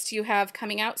 What books do you have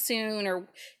coming out soon, or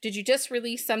did you just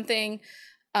release something?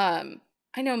 I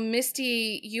know,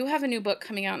 Misty, you have a new book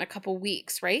coming out in a couple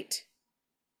weeks, right?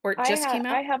 Or it just came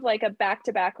out? I have like a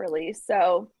back-to-back release.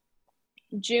 So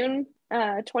June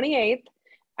 28th,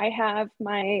 I have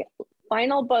my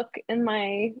final book in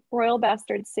my Royal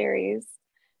Bastard series,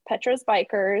 Petra's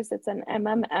Bikers. It's an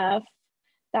MMF.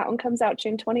 That one comes out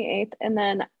June 28th. And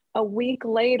then a week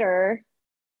later,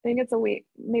 I think it's a week,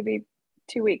 maybe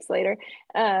 2 weeks later,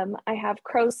 I have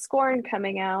Crow's Scorn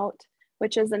coming out,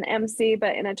 which is an MC,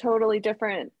 but in a totally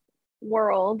different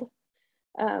world.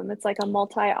 It's like a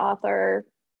multi-author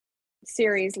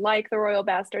series like the Royal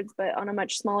Bastards, but on a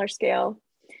much smaller scale.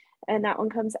 And that one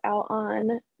comes out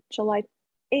on July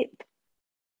 8th.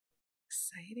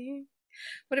 Exciting.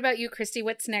 What about you, Christy?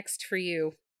 What's next for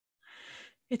you?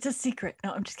 It's a secret.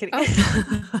 No, I'm just kidding.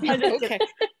 Oh. Okay.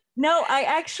 No, I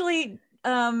actually,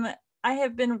 I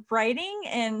have been writing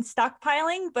and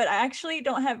stockpiling, but I actually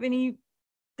don't have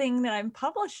anything that I'm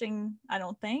publishing, I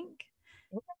don't think.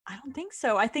 I don't think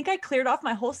so. I think I cleared off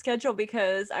my whole schedule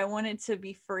because I wanted to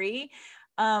be free.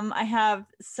 I have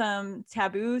some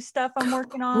taboo stuff I'm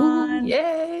working on. Ooh,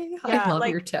 yay. I love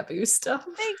your taboo stuff.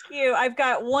 Thank you. I've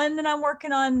got one that I'm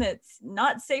working on that's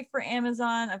not safe for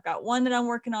Amazon. I've got one that I'm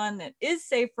working on that is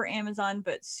safe for Amazon,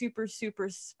 but super, super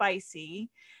spicy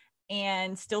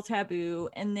and still taboo.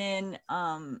 And then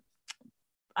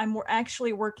I'm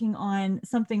actually working on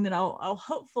something that I'll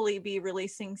hopefully be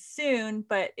releasing soon,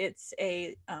 but it's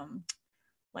I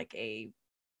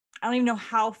don't even know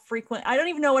how frequent, I don't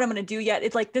even know what I'm going to do yet.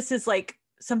 It's like, this is like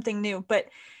something new, but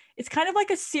it's kind of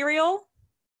like a serial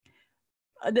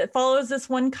that follows this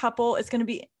one couple. It's going to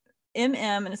be and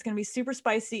it's going to be super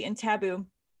spicy and taboo.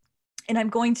 And I'm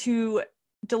going to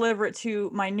deliver it to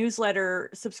my newsletter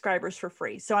subscribers for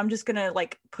free. So I'm just going to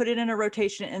like put it in a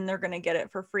rotation and they're going to get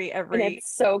it for free every. And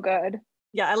it's so good.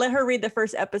 Yeah. I let her read the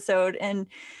first episode, and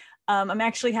I'm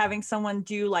actually having someone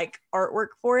do like artwork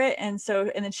for it. And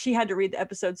then she had to read the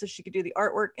episode so she could do the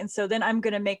artwork. And so then I'm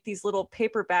going to make these little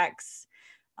paperbacks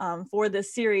for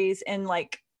this series, and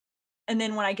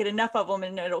then when I get enough of them,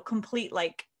 and it'll complete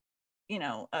like,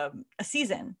 a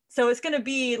season. So it's going to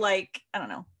be like, I don't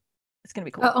know. It's going to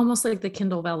be cool. Almost like the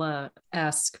Kindle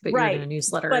Vella-esque, but right. You're going to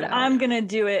newsletter but it out. I'm going to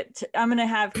do it. I'm going to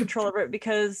have control over it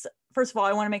because first of all,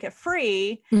 I want to make it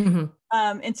free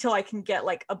until I can get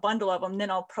like a bundle of them.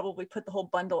 Then I'll probably put the whole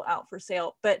bundle out for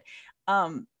sale. But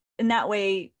in that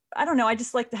way, I don't know. I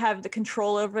just like to have the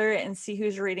control over it and see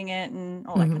who's reading it and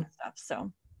all that kind of stuff.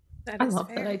 So I love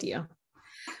that idea.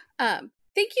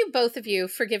 Thank you, both of you,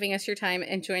 for giving us your time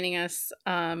and joining us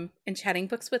and chatting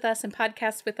books with us and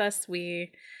podcasts with us.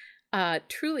 We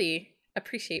truly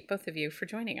appreciate both of you for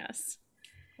joining us.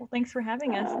 Well, thanks for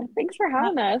having us. Thanks for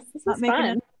having us. This was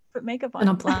fun. Put makeup on. And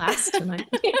a blast tonight.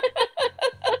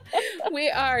 We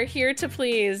are here to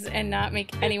please and not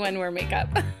make anyone wear makeup.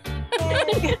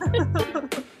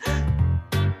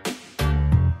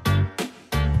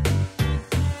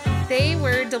 They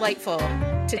were delightful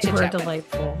to chit chat. They were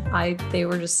delightful. They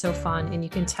were just so fun, and you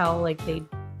can tell like they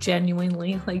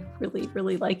genuinely like really,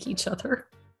 really like each other.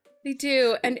 They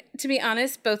do. And to be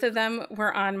honest, both of them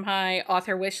were on my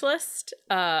author wish list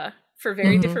for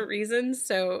very different reasons.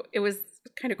 So it was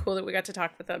kind of cool that we got to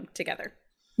talk with them together.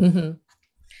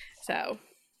 So,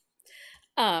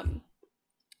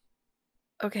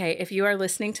 okay, if you are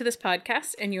listening to this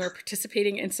podcast and you are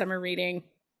participating in Summer Reading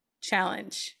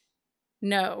Challenge,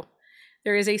 no,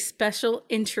 there is a special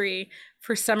entry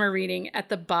for summer reading at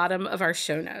the bottom of our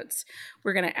show notes.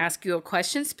 We're going to ask you a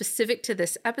question specific to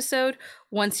this episode.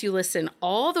 Once you listen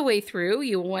all the way through,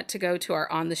 you will want to go to our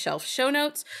On the Shelf show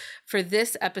notes for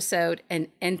this episode and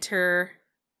enter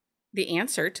the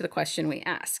answer to the question we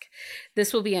ask.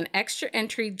 This will be an extra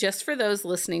entry just for those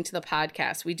listening to the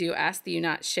podcast. We do ask that you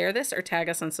not share this or tag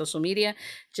us on social media.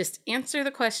 Just answer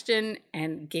the question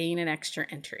and gain an extra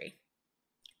entry.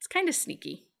 It's kind of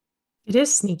sneaky. It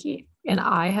is sneaky. And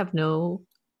I have no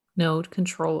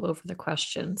control over the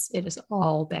questions. It is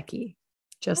all Becky.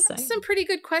 Just saying. Some pretty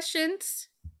good questions.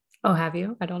 Oh, have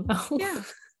you? I don't know. Yeah.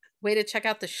 Way to check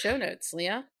out the show notes,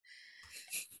 Leah.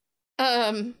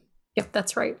 Yep,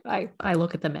 that's right. I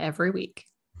look at them every week.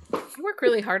 I work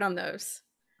really hard on those.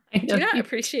 I know. Do you not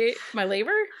appreciate my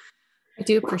labor? I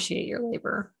do appreciate your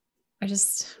labor.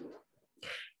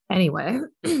 Anyway,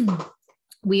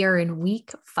 we are in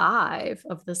week 5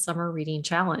 of the Summer Reading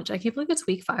Challenge. I can't believe it's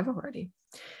week 5 already.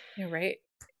 You're right.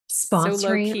 Sponsoring so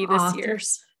low-key this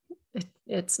authors.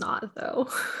 It's not, though.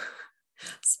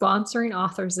 Sponsoring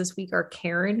authors this week are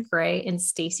Karen Gray and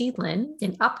Stacy Lynn.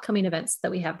 In upcoming events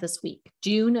that we have this week,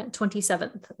 June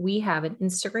 27th, we have an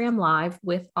Instagram Live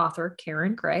with author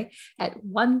Karen Gray at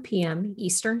 1 p.m.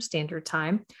 Eastern Standard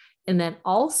Time. And then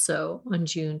also on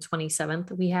June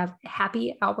 27th, we have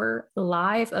Happy Hour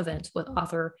live event with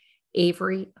author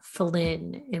Avery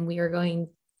Flynn. And we are going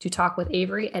to talk with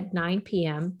Avery at 9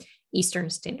 p.m.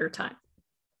 Eastern Standard Time.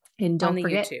 And don't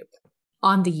forget,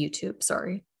 on the YouTube,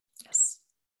 sorry. Yes.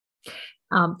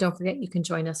 Don't forget, you can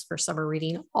join us for summer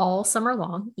reading all summer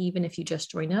long. Even if you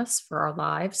just join us for our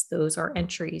lives, those are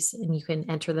entries and you can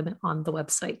enter them on the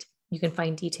website. You can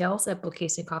find details at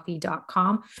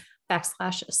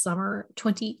bookcaseandcoffee.com/summer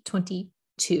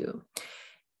 2022.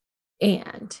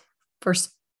 And for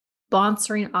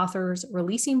sponsoring authors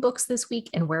releasing books this week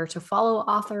and where to follow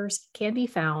authors can be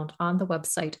found on the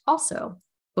website also,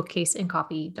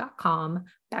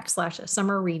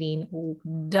 bookcaseandcoffee.com/summer reading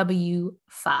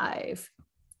W5.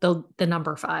 The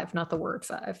number 5, not the word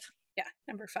 5. Yeah,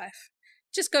 number 5.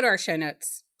 Just go to our show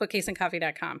notes,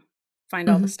 bookcaseandcoffee.com. Find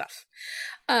all the stuff.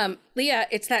 Leah,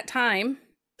 it's that time.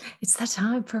 It's that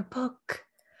time for book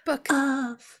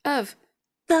of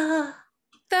the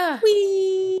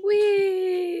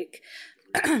week.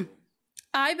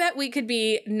 I bet we could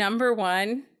be number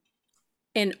 1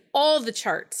 in all the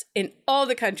charts in all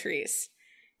the countries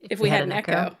if we had an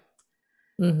echo.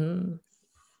 Mm-hmm.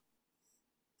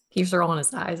 He's rolling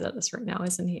his eyes at us right now,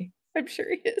 isn't he? I'm sure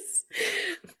he is.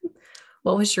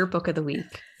 What was your book of the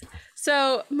week?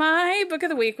 So my book of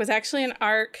the week was actually an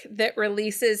arc that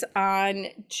releases on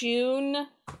June,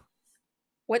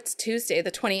 what's Tuesday, the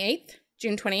 28th?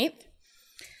 June 28th?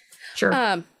 Sure.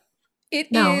 Not the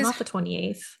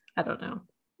 28th. I don't know.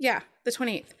 Yeah, the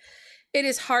 28th. It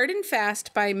is Hard and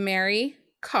Fast by Mary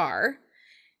Karr.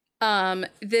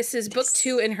 This is book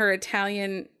 2 in her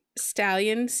Italian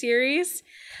Stallion series.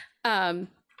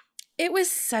 It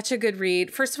was such a good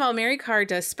read. First of all, Mary Karr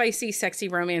does spicy, sexy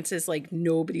romances like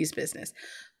nobody's business.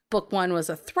 Book 1 was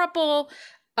a throuple,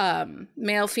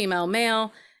 male, female,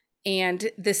 male.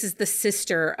 And this is the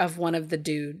sister of one of the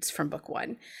dudes from book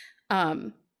 1.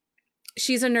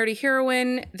 She's a nerdy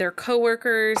heroine. They're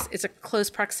coworkers. It's a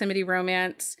close proximity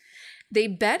romance. They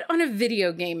bet on a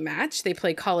video game match. They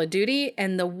play Call of Duty,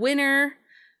 and the winner.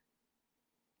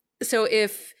 So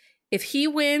if he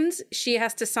wins, she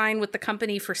has to sign with the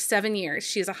company for 7 years.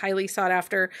 She is a highly sought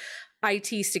after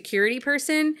IT security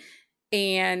person,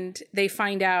 and they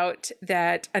find out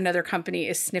that another company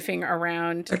is sniffing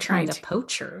around. They're trying to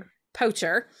poach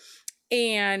her.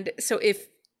 And so if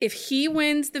he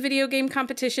wins the video game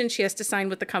competition, she has to sign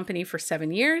with the company for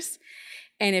 7 years.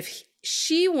 And if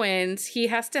she wins, he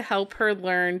has to help her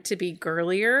learn to be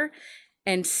girlier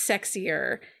and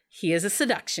sexier. He is a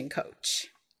seduction coach,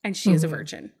 and she is a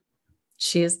virgin.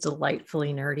 She is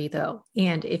delightfully nerdy, though.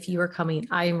 And if you are coming,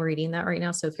 I am reading that right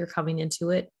now. So if you're coming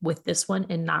into it with this one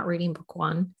and not reading book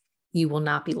 1, you will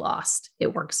not be lost.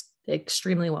 It works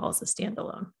extremely well as a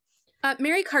standalone.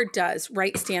 Mary Karr does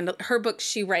write her books.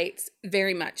 She writes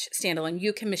very much standalone.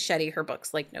 You can machete her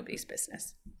books like nobody's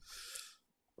business.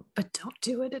 But don't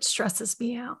do it. It stresses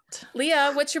me out.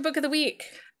 Leah, what's your book of the week?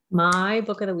 My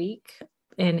book of the week,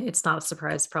 and it's not a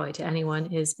surprise probably to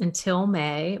anyone, is Until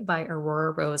May by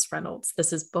Aurora Rose Reynolds.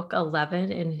 This is book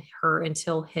 11 in her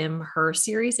Until Him, Her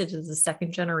series. It is the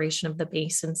second generation of the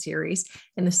Mason series.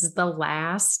 And this is the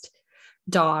last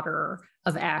daughter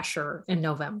of Asher in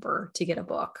November to get a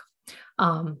book.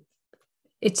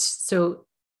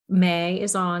 May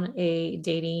is on a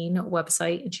dating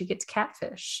website and she gets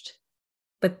catfished.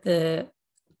 But the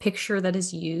picture that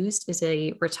is used is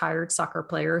a retired soccer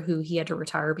player who he had to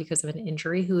retire because of an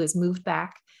injury, who has moved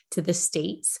back to the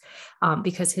States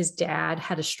because his dad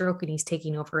had a stroke and he's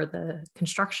taking over the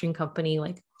construction company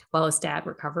while his dad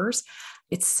recovers.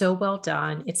 It's so well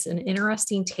done. It's an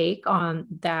interesting take on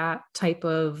that type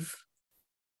of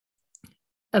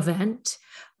event.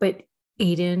 But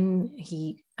Aiden,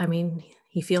 he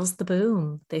feels the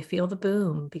boom. They feel the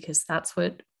boom because that's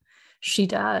what she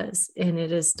does, and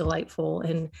it is delightful.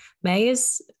 And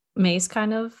May's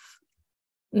kind of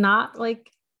not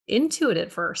into it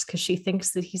at first because she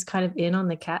thinks that he's kind of in on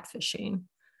the catfishing.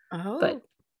 Oh, but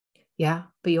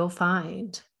you'll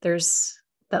find there's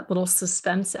that little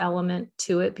suspense element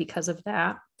to it because of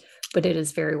that. But it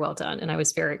is very well done, and I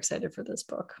was very excited for this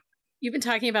book. You've been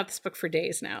talking about this book for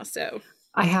days now, so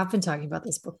I have been talking about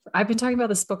this book. I've been talking about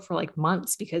this book for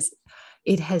months because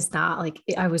it has not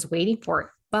I was waiting for it.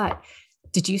 But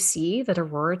did you see that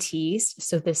Aurora teased?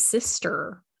 So the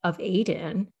sister of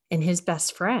Aiden and his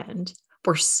best friend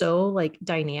were so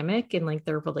dynamic in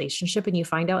their relationship. And you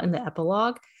find out in the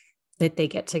epilogue that they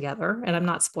get together. And I'm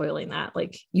not spoiling that.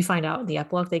 You find out in the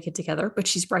epilogue they get together, but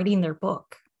she's writing their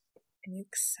book.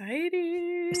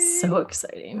 Exciting. It's so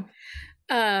exciting.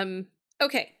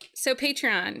 Okay. So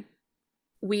Patreon.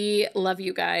 We love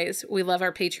you guys. We love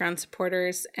our Patreon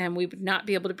supporters, and we would not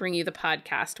be able to bring you the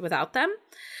podcast without them.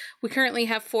 We currently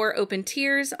have 4 open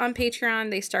tiers on Patreon.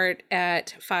 They start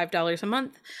at $5 a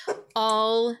month.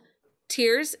 All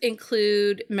tiers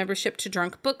include membership to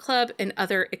Drunk Book Club and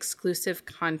other exclusive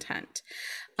content.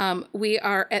 We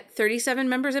are at 37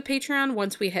 members of Patreon.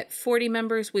 Once we hit 40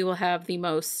 members, we will have the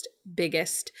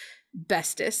biggest,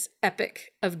 bestest,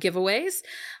 epic of giveaways.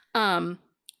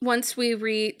 Once we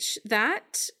reach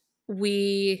that,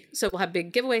 we'll have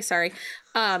big giveaway,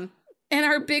 and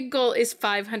our big goal is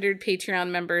 500 Patreon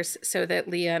members so that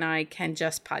Leah and I can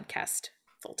just podcast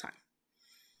full time.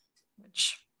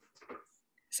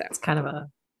 It's kind of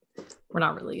we're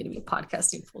not really going to be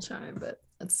podcasting full time, but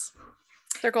that's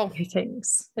their goal.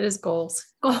 Things. It is goals.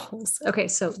 Okay.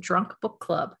 So Drunk Book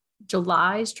Club,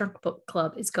 July's Drunk Book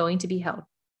Club is going to be held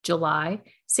July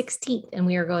 16th, and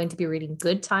we are going to be reading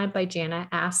Good Time by Jana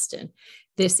Aston.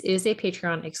 This is a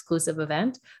Patreon exclusive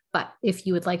event, but if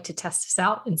you would like to test us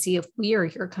out and see if we are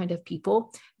your kind of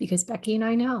people, because Becky and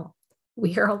I know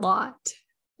we are a lot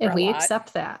and we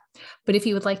accept that. But if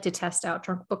you would like to test out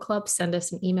Drunk Book Club, send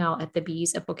us an email at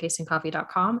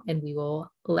thebees@bookcaseandcoffee.com and we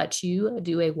will let you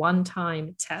do a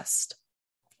one-time test.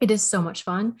 It is so much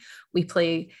fun. We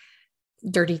play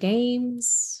dirty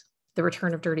games. The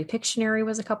Return of Dirty Pictionary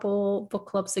was a couple book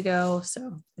clubs ago.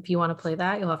 So if you want to play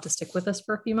that, you'll have to stick with us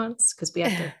for a few months because we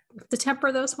have to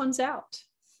temper those ones out.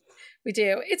 We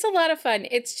do. It's a lot of fun.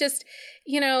 It's just,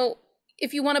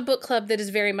 if you want a book club that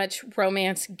is very much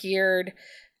romance geared,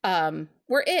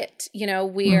 we're it.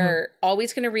 We are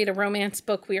always going to read a romance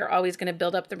book. We are always going to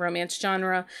build up the romance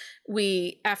genre.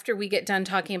 After we get done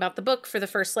talking about the book for the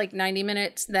first 90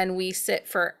 minutes, then we sit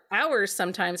for hours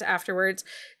sometimes afterwards,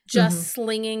 just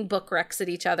slinging book recs at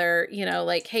each other,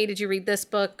 hey, did you read this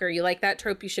book? Or you like that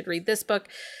trope? You should read this book.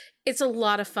 It's a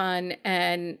lot of fun.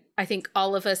 And I think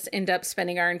all of us end up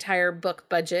spending our entire book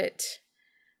budget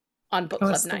on book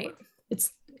club night.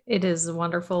 It is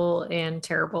wonderful and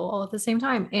terrible all at the same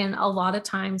time. And a lot of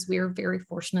times we are very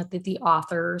fortunate that the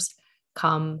authors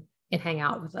come and hang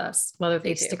out with us, whether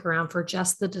they stick around for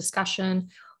just the discussion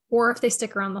or if they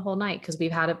stick around the whole night, because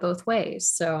we've had it both ways.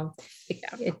 So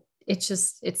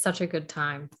it's such a good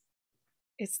time.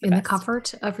 It's in the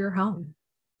comfort of your home.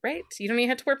 Right. You don't even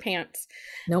have to wear pants.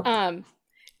 Nope.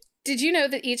 Did you know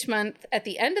that each month, at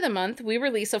the end of the month, we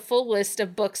release a full list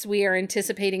of books we are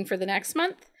anticipating for the next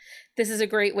month? This is a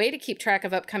great way to keep track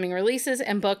of upcoming releases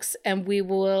and books and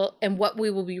what we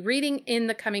will be reading in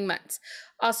the coming months.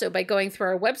 Also, by going through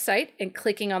our website and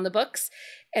clicking on the books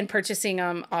and purchasing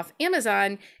them off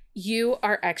Amazon, you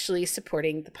are actually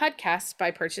supporting the podcast by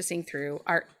purchasing through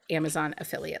our Amazon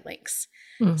affiliate links.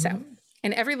 So,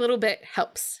 and every little bit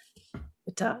helps.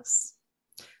 It does.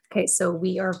 Okay, so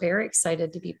we are very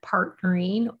excited to be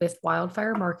partnering with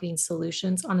Wildfire Marketing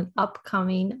Solutions on an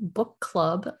upcoming book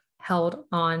club held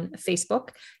on Facebook.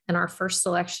 And our first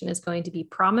selection is going to be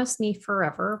Promise Me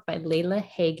Forever by Layla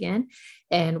Hagen.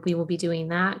 And we will be doing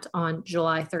that on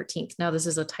July 13th. Now, this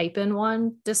is a type-in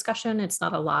one discussion. It's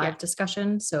not a live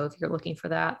discussion. So if you're looking for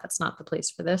that, that's not the place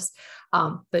for this.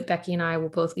 But Becky and I will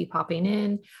both be popping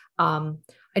in.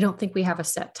 I don't think we have a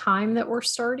set time that we're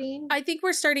starting. I think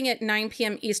we're starting at 9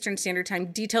 p.m. Eastern Standard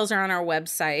Time. Details are on our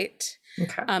website.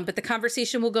 Okay. But the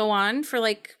conversation will go on for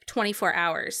 24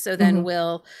 hours. So then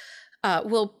we'll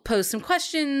pose some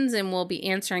questions and we'll be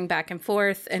answering back and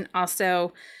forth. And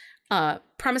also,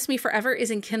 Promise Me Forever is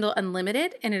in Kindle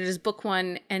Unlimited, and it is book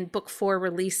 1 and book 4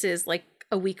 releases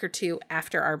a week or two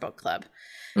after our book club.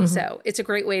 So it's a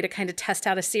great way to kind of test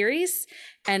out a series.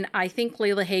 And I think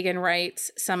Layla Hagen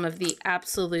writes some of the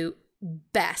absolute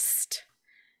best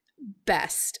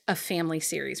of family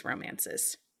series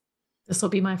romances. This will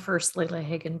be my first Layla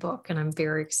Hagen book, and I'm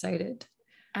very excited.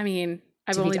 I mean,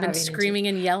 I've only been screaming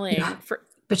and yelling.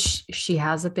 But she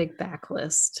has a big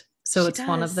backlist. So it's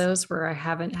one of those where I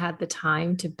haven't had the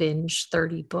time to binge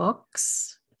 30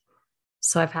 books.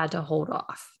 So I've had to hold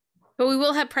off. But we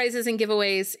will have prizes and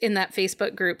giveaways in that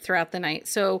Facebook group throughout the night.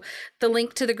 So the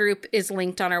link to the group is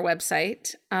linked on our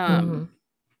website. And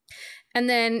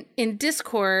then in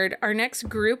Discord, our next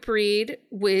group read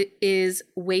is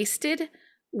Wasted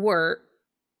Words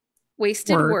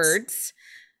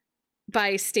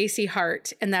by Stacey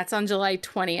Hart. And that's on July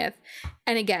 20th.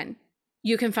 And again,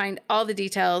 you can find all the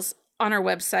details on our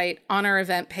website, on our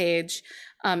event page.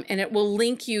 And it will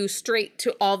link you straight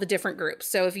to all the different groups.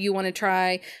 So if you want to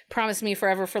try Promise Me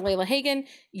Forever for Layla Hagen,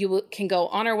 you can go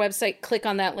on our website, click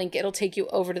on that link. It'll take you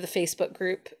over to the Facebook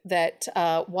group that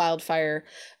Wildfire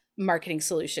Marketing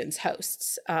Solutions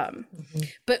hosts.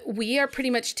 But we are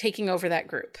pretty much taking over that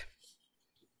group.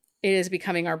 It is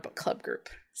becoming our book club group.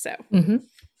 So,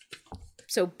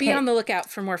 so be on the lookout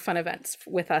for more fun events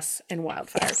with us and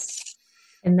Wildfire. Yes.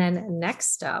 And then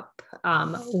next up,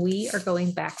 we are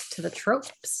going back to the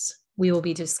tropes. We will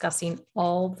be discussing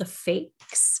all the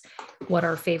fakes, what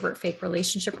our favorite fake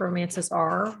relationship romances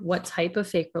are, what type of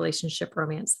fake relationship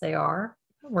romance they are.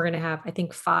 We're going to have, I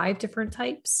think, 5 different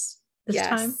types this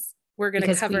time. We're going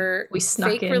to cover we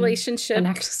snuck fake in relationships, an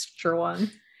extra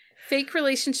one. Fake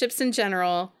relationships in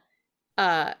general,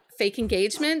 fake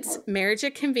engagements, marriage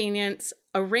at convenience,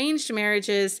 arranged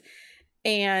marriages,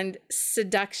 and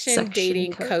seduction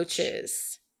dating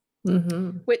coaches.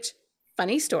 Which,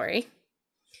 funny story,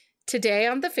 today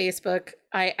on the Facebook,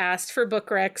 I asked for book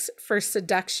recs for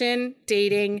seduction,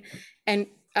 dating, and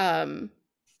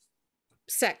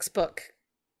sex book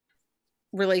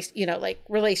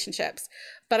relationships.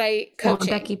 But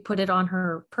Becky put it on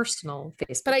her personal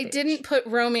Facebook But I page. didn't put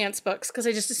romance books because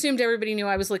I just assumed everybody knew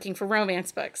I was looking for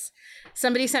romance books.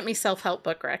 Somebody sent me self-help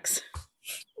book recs.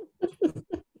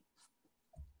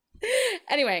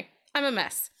 Anyway, I'm a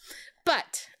mess.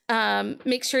 But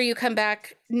make sure you come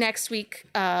back next week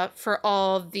for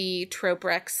all the trope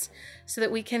recs so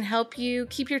that we can help you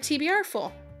keep your TBR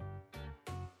full.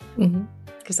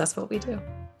 Because that's what we do.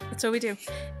 That's what we do.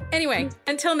 Anyway,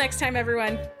 until next time,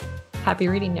 everyone. Happy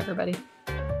reading, everybody.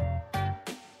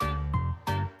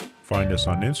 Find us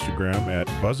on Instagram at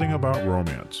Buzzing About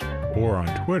Romance or on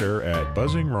Twitter at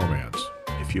Buzzing Romance.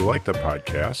 If you like the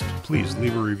podcast, please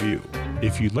leave a review.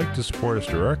 If you'd like to support us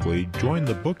directly, join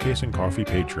the Bookcase and Coffee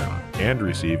Patreon and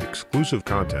receive exclusive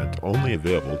content only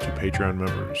available to Patreon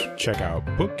members. Check out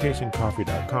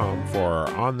bookcaseandcoffee.com for our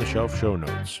on-the-shelf show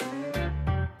notes.